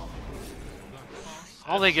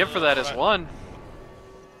 All they get for that is 1.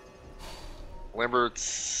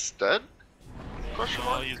 Lambert's dead? Question Oh,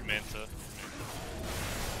 mark? he's Manta.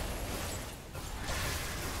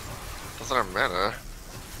 Doesn't have mana.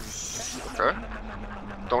 Okay.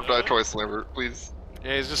 Don't die twice, Lambert, please.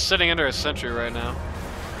 Yeah, he's just sitting under a sentry right now.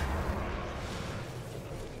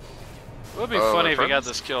 It would be funny my if he got friends?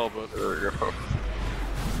 this kill, but There we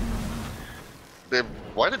go.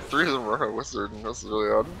 Why did 3 of them run a wizard? That's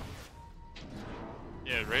really odd.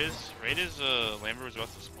 Yeah, Raid's Lambert was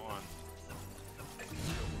about to spawn.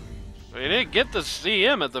 he didn't get the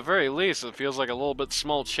CM at the very least. It feels like a little bit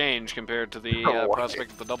small change compared to the Why?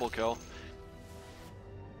 prospect of the double kill.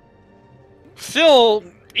 Still,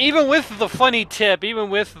 even with the funny tip, even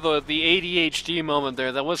with the ADHD moment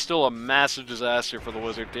there, that was still a massive disaster for the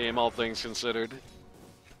Wizard team, all things considered.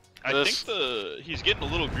 I think he's getting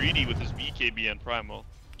a little greedy with his BKB and Primal.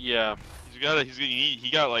 Yeah. He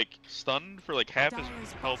got like stunned for like half his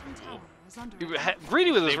Dire's health. bottom tower is under attack.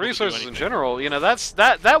 Greedy with his Able to do resources in anything. general, you know,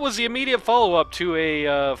 that was the immediate follow-up to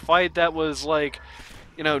a fight that was like,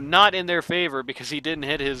 you know, not in their favor because he didn't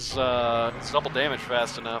hit his double damage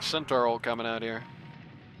fast enough. Centaur ult coming out here.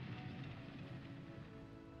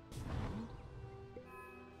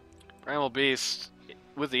 Primal Beast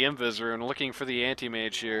with the Invis and looking for the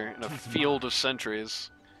anti-mage here in a field of sentries.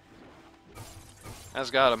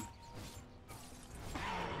 Has got him.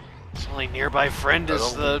 His only nearby friend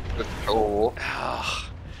is the... Oh.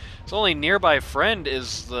 His only nearby friend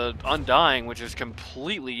is the Undying, which is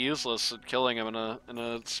completely useless at killing him in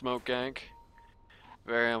a smoke gank.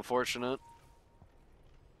 Very unfortunate.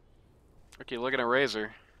 Okay, looking at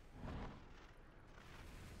Razor.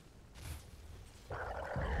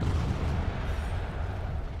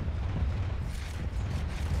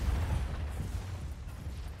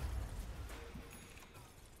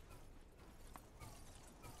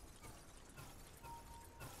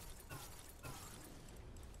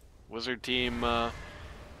 Wizard team,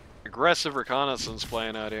 aggressive reconnaissance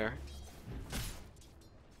playing out here.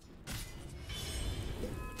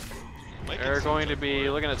 They're going to be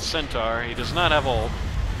looking at Centaur. He does not have ult.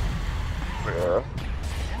 Yeah.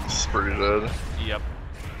 It's pretty dead. Yep.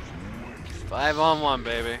 5-on-1,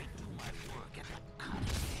 baby.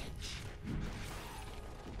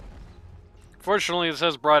 Fortunately, this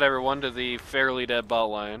has brought everyone to the fairly dead bot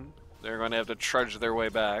line. They're going to have to trudge their way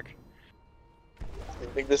back. I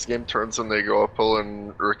think this game turns when they go uphill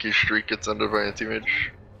and Ricky's streak gets ended by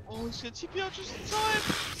anti-mage. Oh, he's gonna TP out just in time.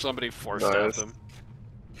 Somebody forced Nice. out him.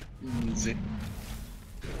 Easy.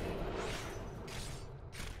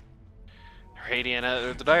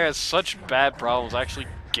 Radiant, the Dire has such bad problems actually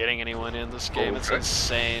getting anyone in this game. It's Okay.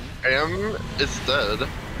 insane. Am is dead.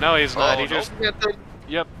 No, he's not. Oh, He just, no, dead.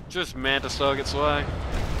 yep, just Manta Stog gets away.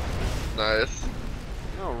 Nice.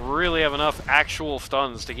 I don't really have enough actual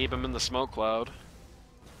stuns to keep him in the smoke cloud.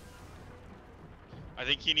 I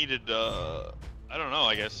think he needed. I don't know.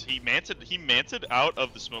 I guess he manted out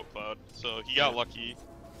of the smoke cloud, so he got lucky.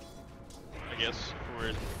 I guess for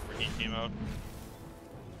where he came out.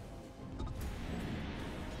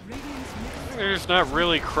 Radiant's middle They're just not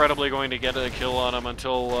really credibly going to get a kill on him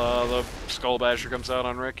until the Skull Basher comes out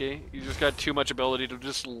on Ricky. You just got too much ability to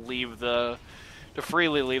just to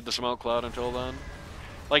freely leave the smoke cloud until then.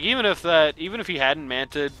 Like even if he hadn't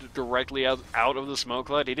manted directly out of the smoke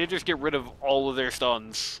cloud, he did just get rid of all of their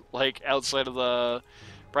stuns, like outside of the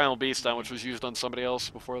Primal Beast stun, which was used on somebody else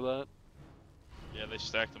before that. Yeah, they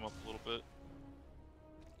stacked him up a little bit.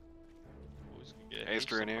 Always could get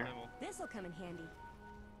Aster in here. This'll come in handy.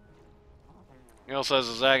 He also has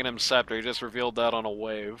a Zaghanim Scepter. He just revealed that on a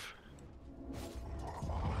wave.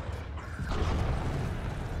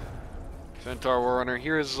 Centaur Warrunner.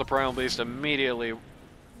 Here's the Primal Beast immediately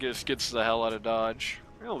just gets the hell out of dodge.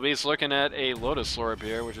 Primal Beast looking at a Lotus Slurp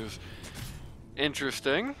here, which is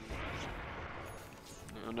interesting.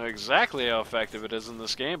 I don't know exactly how effective it is in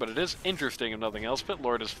this game, but it is interesting if nothing else. Pit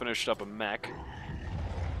Lord has finished up a mech.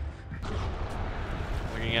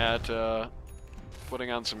 Looking at putting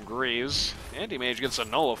on some Greaves. Anti-Mage gets a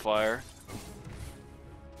Nullifier.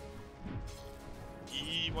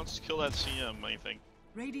 He wants to kill that CM, I think.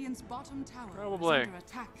 Radiant's bottom tower Probably. is under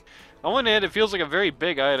attack. On one hand, it feels like a very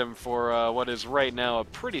big item for what is right now a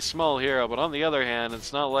pretty small hero, but on the other hand,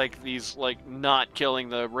 it's not like he's like not killing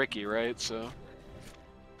the Ricky, right? So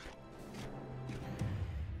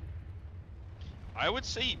I would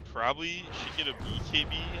say he probably should get a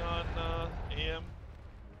BKB on AM.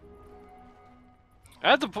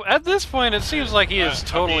 at this point, it seems like he is I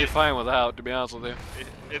totally mean- fine without, to be honest with you.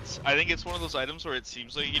 I think it's one of those items where it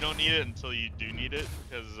seems like you don't need it until you do need it,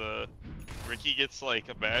 because Ricky gets like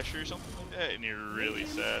a bash or something like that, and you're really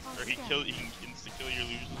sad. Or he can insta-kill your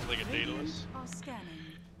illusions with like a Daedalus. Radiant are scanning.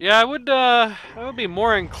 Yeah, I would be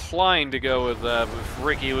more inclined to go with that if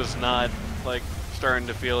Ricky was not, like, starting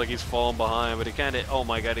to feel like he's falling behind, but he kind of, oh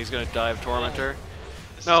my god, he's gonna dive Tormentor.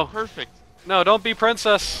 This No. is perfect. No, don't be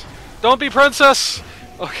Princess! Don't be Princess!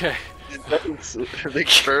 Okay. They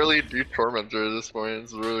barely do Tormentor at this point.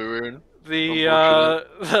 It's really weird. The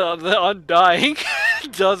Undying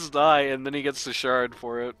does die, and then he gets the shard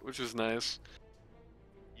for it, which is nice.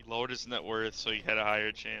 He lowered his net worth, so he had a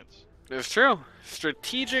higher chance. It's true.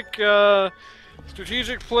 Strategic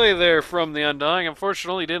play there from the Undying.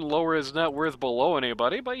 Unfortunately, he didn't lower his net worth below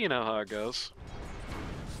anybody, but you know how it goes.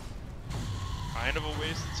 Kind of a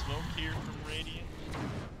wasted smoke here from Radiant.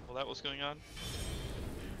 Well, that was going on.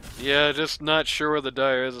 Yeah, just not sure where the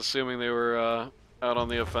Dire is, assuming they were out on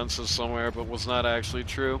the offensive somewhere, but was not actually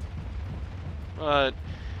true. But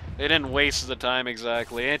they didn't waste the time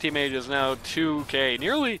exactly. Anti-Mage is now 2k,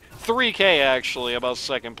 nearly 3k actually, about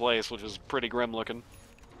second place, which is pretty grim looking.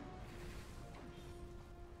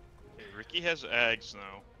 Okay, Ricky has Ags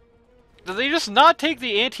now. Did they just not take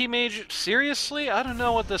the Anti-Mage seriously? I don't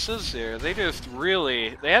know what this is here. They just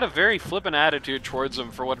really... They had a very flippant attitude towards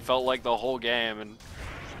them for what felt like the whole game, and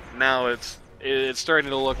now it's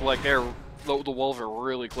starting to look like the Wolves are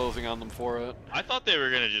really closing on them for it. I thought they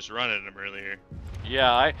were gonna just run at him earlier.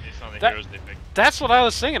 Yeah, Based on the heroes they picked. that's what I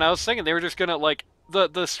was thinking. I was thinking they were just gonna, like,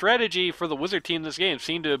 the strategy for the Wizard team this game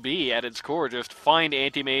seemed to be, at its core, just find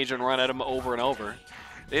Anti-Mage and run at him over and over.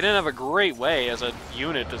 They didn't have a great way as a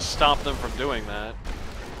unit to stop them from doing that.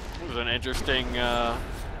 It was an interesting, yeah,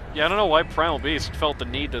 I don't know why Primal Beast felt the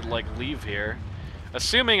need to, like, leave here.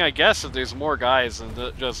 Assuming, I guess, that there's more guys than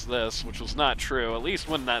just this, which was not true, at least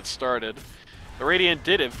when that started. The Radiant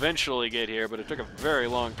did eventually get here, but it took a very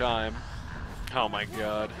long time. Oh my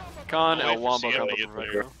god. Khan I'll wait for El Wamba Seattle got to the get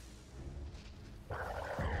professional.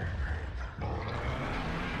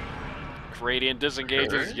 Radiant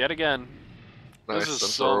disengages Okay. yet again. Nice, This is I'm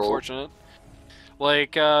so sorry. unfortunate.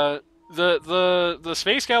 Like, the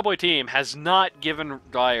Space Cowboy team has not given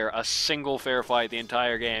Dire a single fair fight the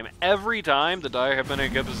entire game. Every time the Dire have been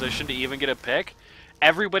in a good position to even get a pick,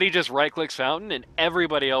 everybody just right-clicks Fountain, and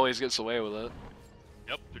everybody always gets away with it.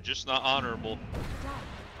 Yep, they're just not honorable. Dire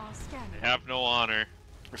are scanning. They have no honor.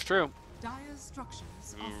 It's true. Dire's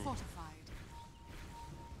structures are Ooh. fortified.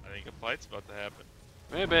 I think a fight's about to happen.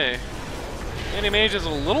 Maybe. Anti-Mage is a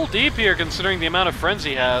little deep here considering the amount of friends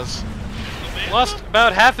he has. Lost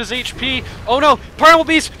about half his HP. Oh no! Primal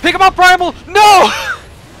Beast! Pick him up, Primal! No!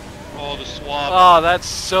 Oh, the swap. Oh, that's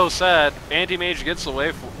so sad. Anti-Mage gets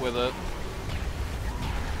away with it.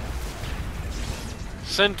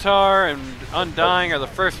 Centaur and Undying are the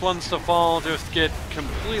first ones to fall. Just get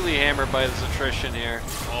completely hammered by this attrition here.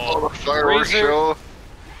 Oh, the fireworks Razor- show.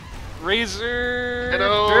 Razor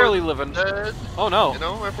Hello, barely living. Dead. Oh no. You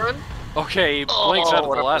know, my friend? Okay, he Oh, blinks out at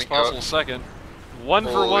what the a last blink out. possible second. One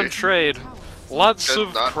for Holy. one trade. Lots Good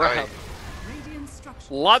of not crap. dying. Radiant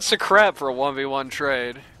structures. Lots of crap for a 1v1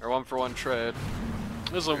 trade. Or 1-for-1 trade.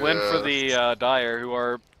 This is a win for the Dire, who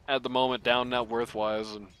are at the moment down net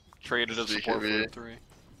worth-wise and traded as support for BKB. the 3.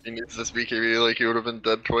 He needs this BKB like he would have been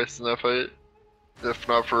dead twice in that fight. If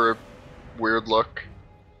not for weird luck.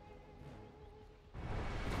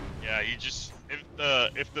 Yeah, you just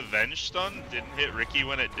if the Venge stun didn't hit Ricky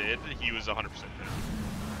when it did, he was 100% dead.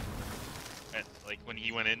 And, like when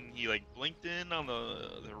he went in, he like blinked in on the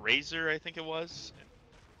Razor, I think it was. And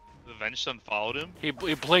the Venge stun followed him. He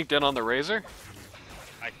blinked in on the Razor?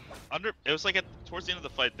 It was like towards the end of the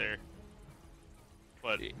fight there.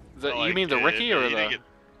 But You mean the Ricky or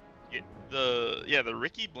the... the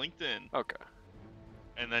Ricky blinked in. Okay.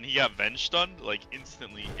 And then he got Venge stunned like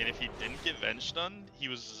instantly. And if he didn't get Venge stunned, he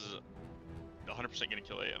was 100% gonna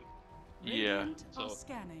kill AM. Yeah. Radiant are So-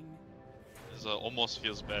 scanning. This almost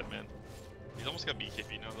feels bad, man. He's almost got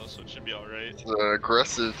BKB now though, so it should be alright. It's an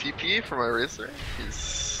aggressive TP for my Razor.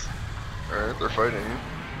 He's... Alright, they're fighting.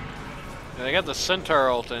 Yeah, they got the Centaur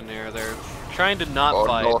ult in here. They're trying to not Oh,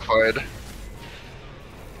 fight. nullified.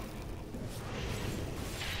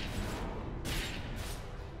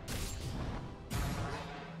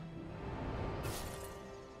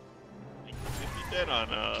 He could be dead on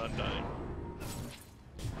Undying.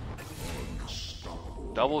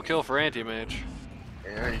 Double kill for Anti-Mage.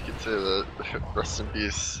 Yeah, you could say that. Rest in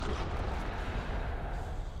peace.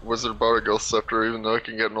 Wizard bought a Ghost Scepter even though it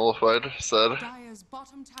can get nullified. Sad. Dire's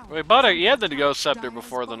bottom tower. Wait, he had the Ghost Scepter Dire's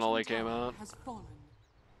before the bottom Nully came tower out. has fallen.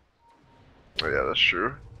 Oh yeah, that's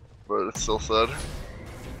true. But it's still sad.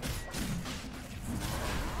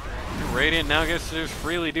 Radiant now gets to just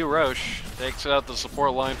freely do Roche. Takes out the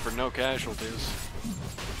support line for no casualties.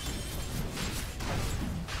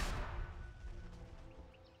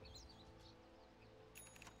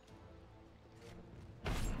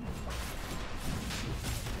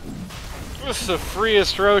 Just the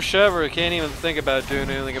freest Roche ever. Can't even think about doing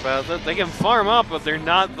anything about that. They can farm up, but they're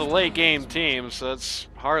not the late game team, so that's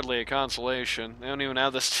hardly a consolation. They don't even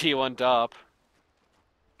have this T1 top.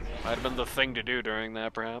 Might have been the thing to do during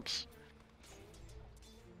that, perhaps.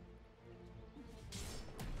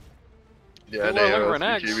 Yeah, Good they Lord, have look for an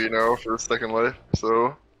X. BKB now for second life,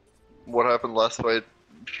 so what happened last fight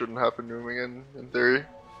shouldn't happen to him again, in theory.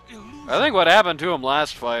 I think what happened to him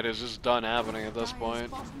last fight is just done happening at this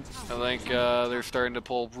point. I think they're starting to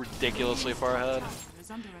pull ridiculously far ahead.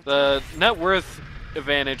 The net worth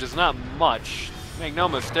advantage is not much, make no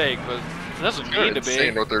mistake, but it doesn't It's kind need of to be.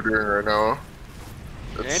 insane what they're doing right now.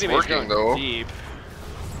 It's working though. Deep.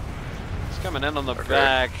 It's coming in on the Okay.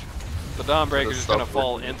 back. The Dawnbreaker's just gonna Stop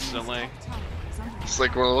fall instantly. It's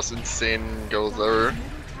like one of the most insane goals ever.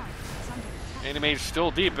 Anti-Mage's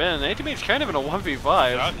still deep in. Anti-Mage's kind of in a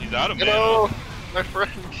 1v5. He's out of mana. Hello, my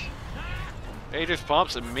friend. He just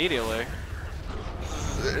pops immediately.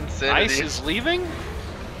 This is insanity. Ice is leaving?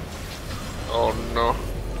 Oh no.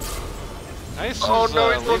 Ice Oh is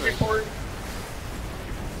no, he's looking leaving. for him.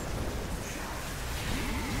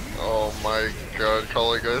 Oh my god,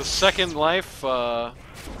 call it The guys. second life, support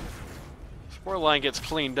line gets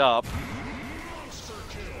cleaned up.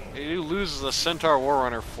 He loses the Centaur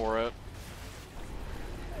Warrunner for it.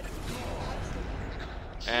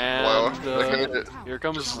 And Wow. here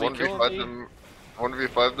comes Just the 1v5 them,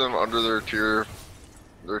 1v5 them under their tier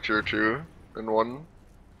 2 in one.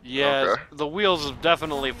 Yeah, Okay. the wheels have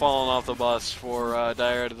definitely fallen off the bus for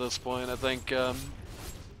Dire at this point. I think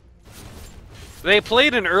they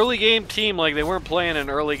played an early game team like they weren't playing an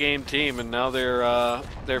early game team, and now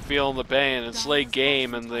they're feeling the pain. It's late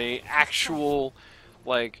game, and the actual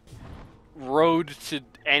like road to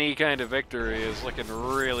any kind of victory is looking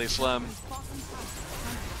really slim.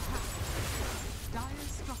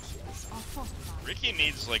 Ricky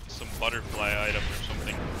needs like some butterfly item or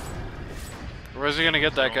something. Where's he gonna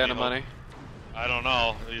get that kind of money? I don't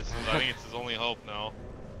know. I think it's his only hope now.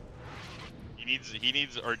 He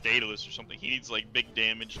needs our Daedalus or something. He needs like big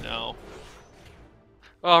damage now.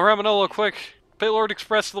 Oh, Ramonolo, quick! Paylord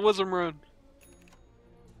Express the Wisdom Rune.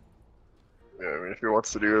 Yeah, I mean if he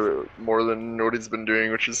wants to do more than what he's been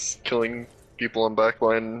doing, which is killing people on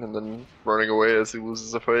backline and then running away as he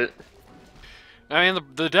loses a fight. I mean,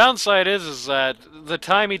 the downside is that the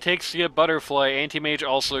time he takes to get Butterfly, Anti-Mage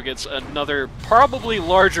also gets another, probably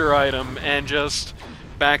larger item, and just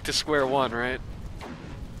back to square one, right?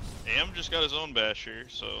 Am just got his own basher,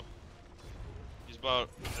 so he's about,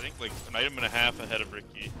 I think, like an item and a half ahead of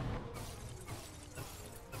Ricky.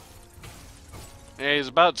 Yeah, he's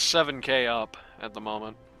about 7k up at the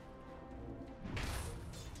moment.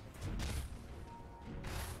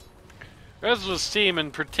 The rest of his team, in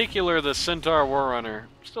particular the Centaur Warrunner,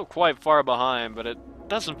 still quite far behind, but it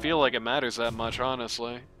doesn't feel like it matters that much,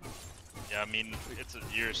 honestly. Yeah, I mean,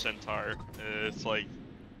 you're a Centaur. It's like,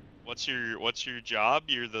 what's your job?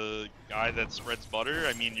 You're the guy that spreads butter.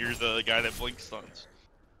 I mean, you're the guy that blinks stuns.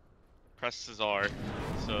 Presses R.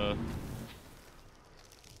 So.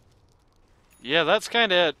 Yeah, that's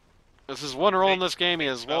kind of it. This is one role in this game. He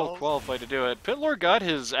is well qualified to do it. Pitlord got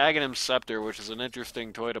his Aghanim Scepter, which is an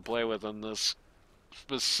interesting toy to play with on this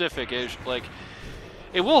specific issue. Like,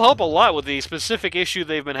 it will help a lot with the specific issue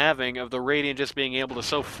they've been having of the Radiant just being able to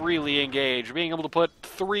so freely engage. Being able to put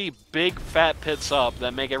 3 big fat pits up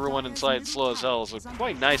that make everyone inside slow as hell is a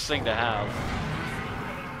quite nice thing to have.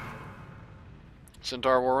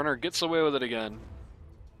 Centaur Warrunner gets away with it again.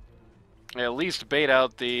 At least bait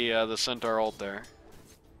out the Centaur ult there.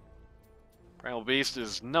 Primal Beast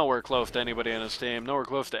is nowhere close to anybody on his team, nowhere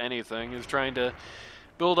close to anything. He's trying to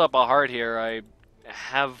build up a heart here. I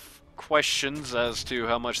have questions as to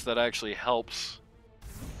how much that actually helps.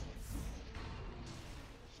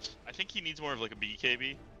 I think he needs more of like a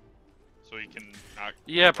BKB, so he can.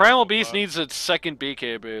 Yeah, Primal Beast needs its second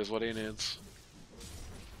BKB is what he needs.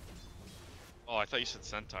 Oh, I thought you said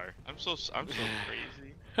Centaur. I'm so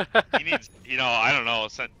crazy. He needs, I don't know.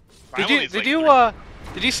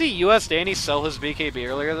 Did you see US Danny sell his BKB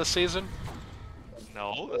earlier this season?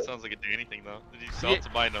 No, that sounds like a Danny thing though. Did he sell it to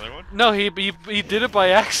buy another one? No, he did it by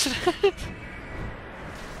accident.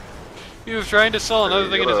 He was trying to sell another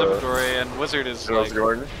thing in his inventory, and Wizard is like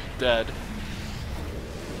dead.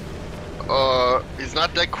 He's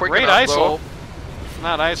not dead quick Great enough, ISO.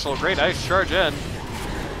 Not ISO, great ice charge in.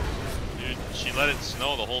 Dude, she let it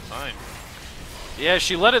snow the whole time. Yeah,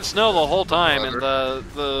 she let it snow the whole time, and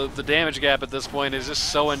the damage gap at this point is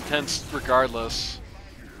just so intense regardless.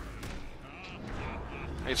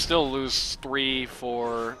 They still lose 3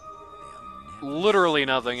 for literally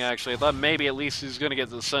nothing, actually. I thought maybe at least he's going to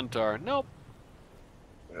get the Centaur. Nope.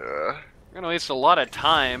 Yeah. We're gonna waste a lot of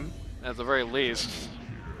time, at the very least.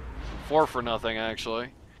 4 for nothing, actually.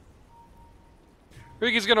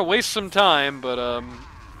 Ricky's gonna waste some time, but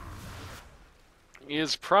he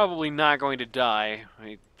is probably not going to die.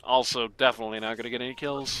 He also definitely not gonna get any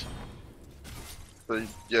kills. But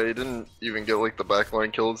yeah, he didn't even get like the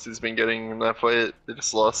backline kills he's been getting in that fight. They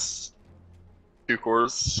just lost 2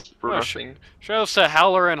 cores for Oh, nothing. Shouts to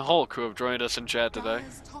Howler and Hulk who have joined us in chat today.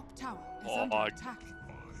 Dire's top tower is Oh, under my- attack.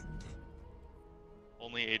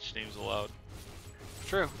 Only H names allowed.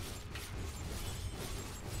 True.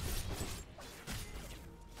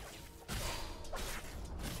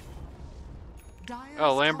 Dire's Oh,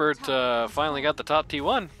 top Lambert tower has finally got fallen. the top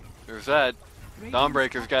T1. There's that. Radiant's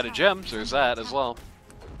Dawnbreaker's top got a tower gems. is There's under that as attack. well.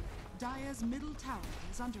 Dire's middle tower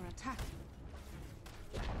is under attack.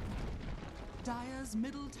 Dire's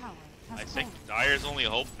middle tower has I think fallen. Dire's only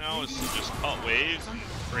hope now is to just cut waves and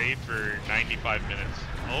trade for 95 minutes.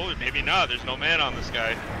 Oh, maybe not. There's no man on this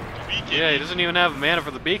guy. BKB. Yeah, he doesn't even have mana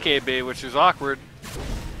for the BKB, which is awkward.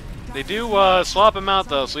 They do swap him out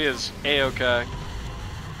though, so he is A-okay.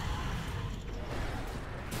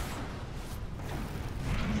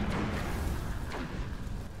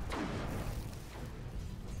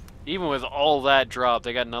 Even with all that dropped,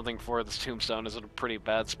 they got nothing for it. This tombstone is in a pretty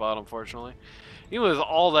bad spot, unfortunately. Even with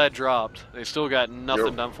all that dropped, they still got nothing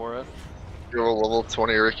Yep. done for it. You have a level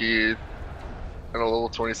 20 Ricky and a level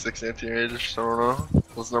 26 anti-mage, I don't know.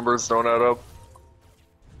 Those numbers don't add up.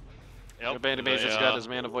 Yep, The Bandit Mage has got his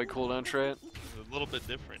Mana Void cooldown trait. a little bit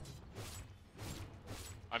different.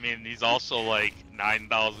 I mean, he's also like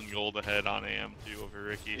 9,000 gold ahead on AM too over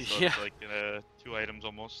Ricky, so Yeah. it's like 2 items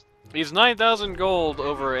almost. He's 9,000 gold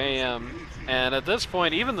over AM, and at this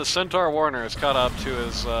point, even the Centaur Warner has caught up to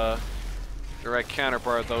his direct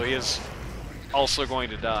counterpart, though he is also going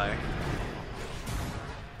to die.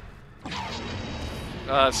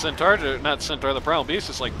 Centaur, not Centaur, the Primal Beast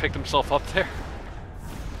just like picked himself up there.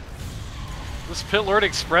 This Pit Lord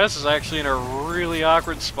Express is actually in a really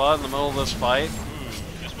awkward spot in the middle of this fight.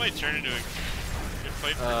 Ooh, this might turn into a good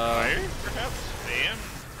fight for Fire, perhaps? AM?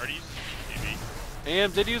 Already used maybe?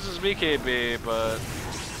 AM did use his BKB, but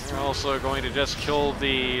they're also going to just kill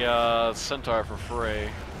the Centaur for free.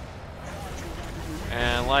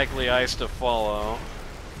 And likely Ice to follow.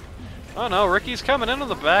 Oh no, Ricky's coming into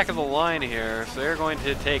the back of the line here, so they're going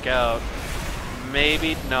to take out.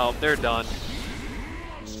 Maybe, no, they're done.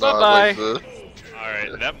 Not Bye-bye. like the-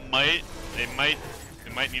 Alright, that might, they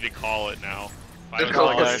might need to call it now. They Final call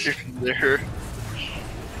call. like a Stephen there.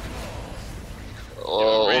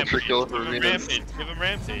 Oh, Ultra Kill for Give him Venus. Rampage, give him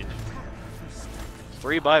Rampage.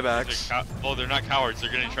 3 buybacks. Oh, they're not cowards,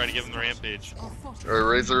 they're gonna try to give him the Rampage. Alright,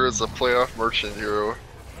 Razor is a playoff merchant hero.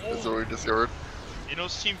 Is what we discovered.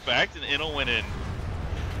 Inno's team backed and Inno went in.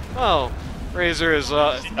 Oh, Razor is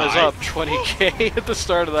up 20k at the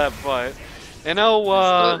start of that fight. And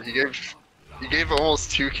He gave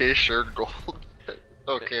almost 2k shared gold.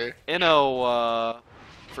 Okay. Inno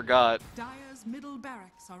forgot. Dire's middle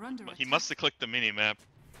barracks are under attack. He must have clicked the mini map.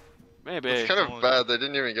 Maybe. It's kind of bad. They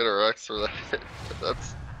didn't even get a Rex for that.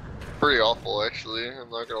 That's pretty awful, actually. I'm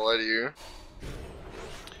not gonna lie to you.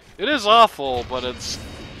 It is awful, but it's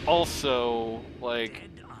also like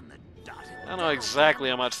I don't know exactly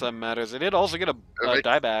how much that matters. They did also get a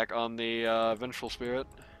dieback on the Vengeful Spirit.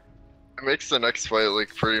 It makes the next fight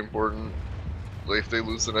like pretty important. Like if they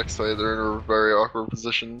lose the next fight, they're in a very awkward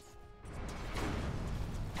position.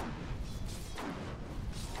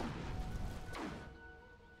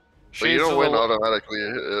 But you don't win automatically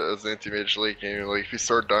as anti-mage late game. Like if you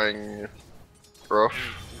start dying rough.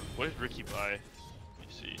 What did Ricky buy? Let me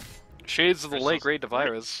see. Shades of the Crystal's- Lake Great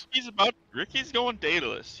Virus. Ricky's going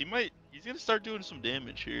dataless. He's gonna start doing some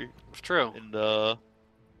damage here. It's true. And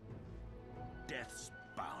Death's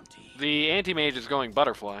bounty. The anti-mage is going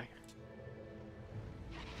Butterfly.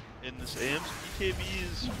 and this AM's BKB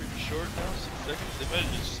is pretty short now, 6 seconds. They might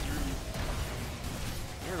have just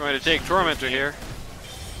threw. We're going to take Tormentor here.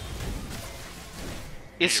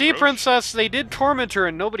 You Hey, see, Roche? Princess, they did Tormentor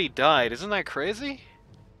and nobody died. Isn't that crazy?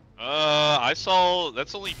 I saw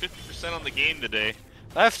that's only 50% on the game today.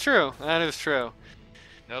 That's true. That is true.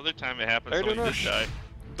 The other time it happened, They're somebody doing did Roche. die.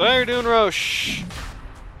 They're doing Roche.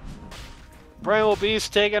 Primal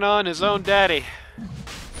Beast taking on his own daddy.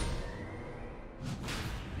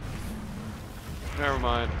 Never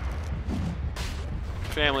mind.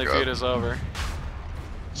 Family God. feud is over.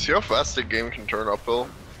 See how fast a game can turn uphill?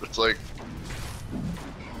 It's like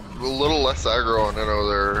a little less aggro on Inno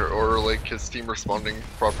there, or like his team responding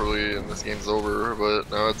properly and this game's over,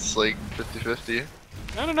 but now it's like 50-50.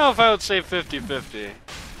 I don't know if I would say 50-50.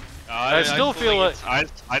 I still feel think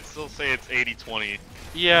I'd still say it's 80-20.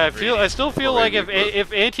 Yeah, I still feel like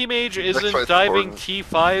if Anti-Mage isn't fight's diving important.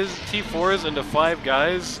 T4s into 5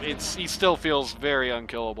 guys, he still feels very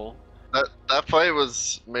unkillable. That fight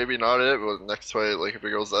was maybe not it, but next fight, like if it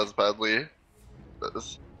goes as badly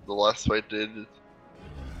as the last fight did,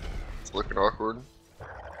 it's looking awkward.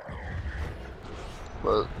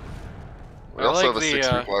 But we I also like have a the,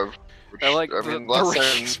 6v5. Which, I like mean, the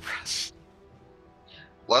Ricky Express.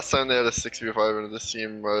 last time they had a 6v5 and this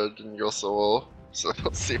team didn't go so well. So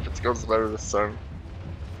let's see if it goes better this time.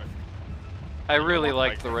 I really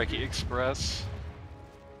like the Ricky Express.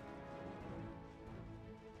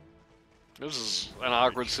 This is an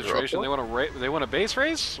awkward situation. They want to base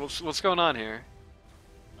race? What's going on here?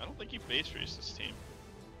 I don't think you base race this team.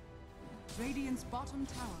 Radiant's bottom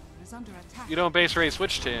tower is under attack. You don't base race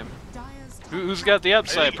which team? Dire's top Who's got the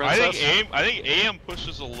upside, Princess? I think AM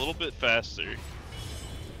pushes a little bit faster.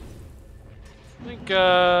 I think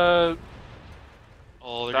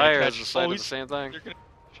Oh, they're Dire gonna has catch. decided the same thing.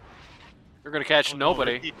 They're gonna catch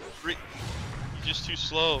nobody. He's just too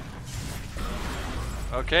slow.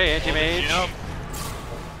 Okay, Anti-Mage. Yeah.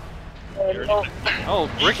 Oh,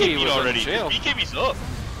 Ricky was already. in jail. BKB's up.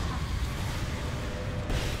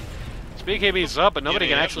 BKB's up, but nobody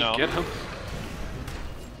can Yeah, actually no. get him.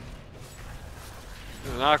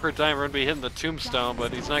 There's an awkward time for him to be hitting the tombstone,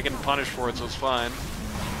 but he's not getting punished for it, so it's fine.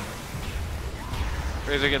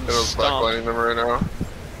 Razor getting They're stomped backlining them right now.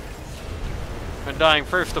 and dying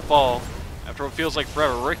first to fall. After what feels like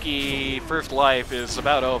forever, Ricky first life is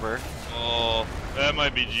about over. Oh, that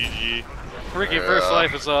might be GG. Ricky first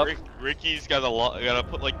life is up. Ricky's got gotta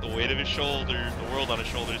put like the weight of his shoulder, the world on his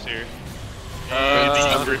shoulders here.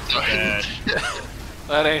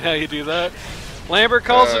 That ain't how you do that. Lambert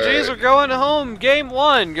calls the G's. We're going home. Game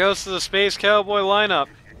 1 goes to the Space Cowboy lineup.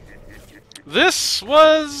 This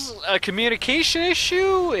was a communication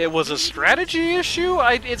issue. It was a strategy issue.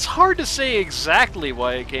 It's hard to say exactly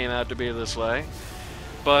why it came out to be this way,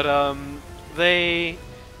 but they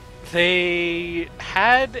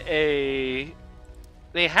had a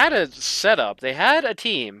setup. They had a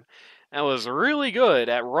team that was really good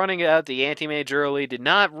at running out the Anti-Mage early, did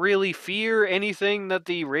not really fear anything that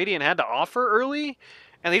the Radiant had to offer early,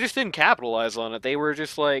 and they just didn't capitalize on it. They were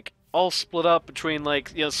just like all split up between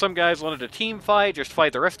like, you know, some guys wanted to team fight, just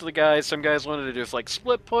fight the rest of the guys, some guys wanted to just like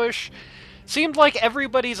split push. Seemed like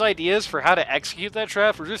everybody's ideas for how to execute that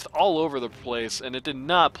draft were just all over the place, and it did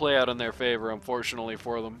not play out in their favor, unfortunately,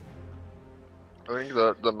 for them. I think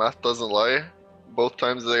the math doesn't lie. Both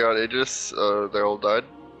times they got Aegis, they all died.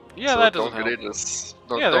 Yeah, so that doesn't don't help. get Aegis.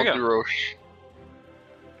 Don't, Yeah, there you don't go. do Roche.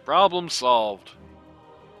 Problem solved.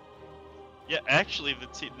 Yeah, actually, the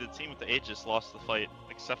team with the Aegis lost the fight,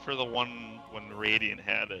 except for the one when Radiant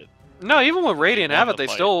had it. No, even when Radiant They have won it, the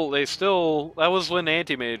they still. That was when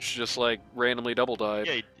Anti-Mage just like randomly double died.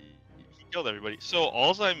 Yeah, he killed everybody. So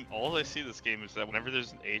all I see this game is that whenever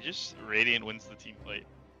there's an Aegis, Radiant wins the team fight.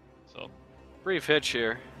 So Brief hitch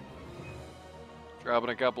here. Dropping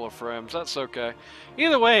a couple of frames. That's okay.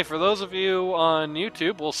 Either way, for those of you on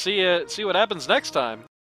YouTube, we'll see what happens next time.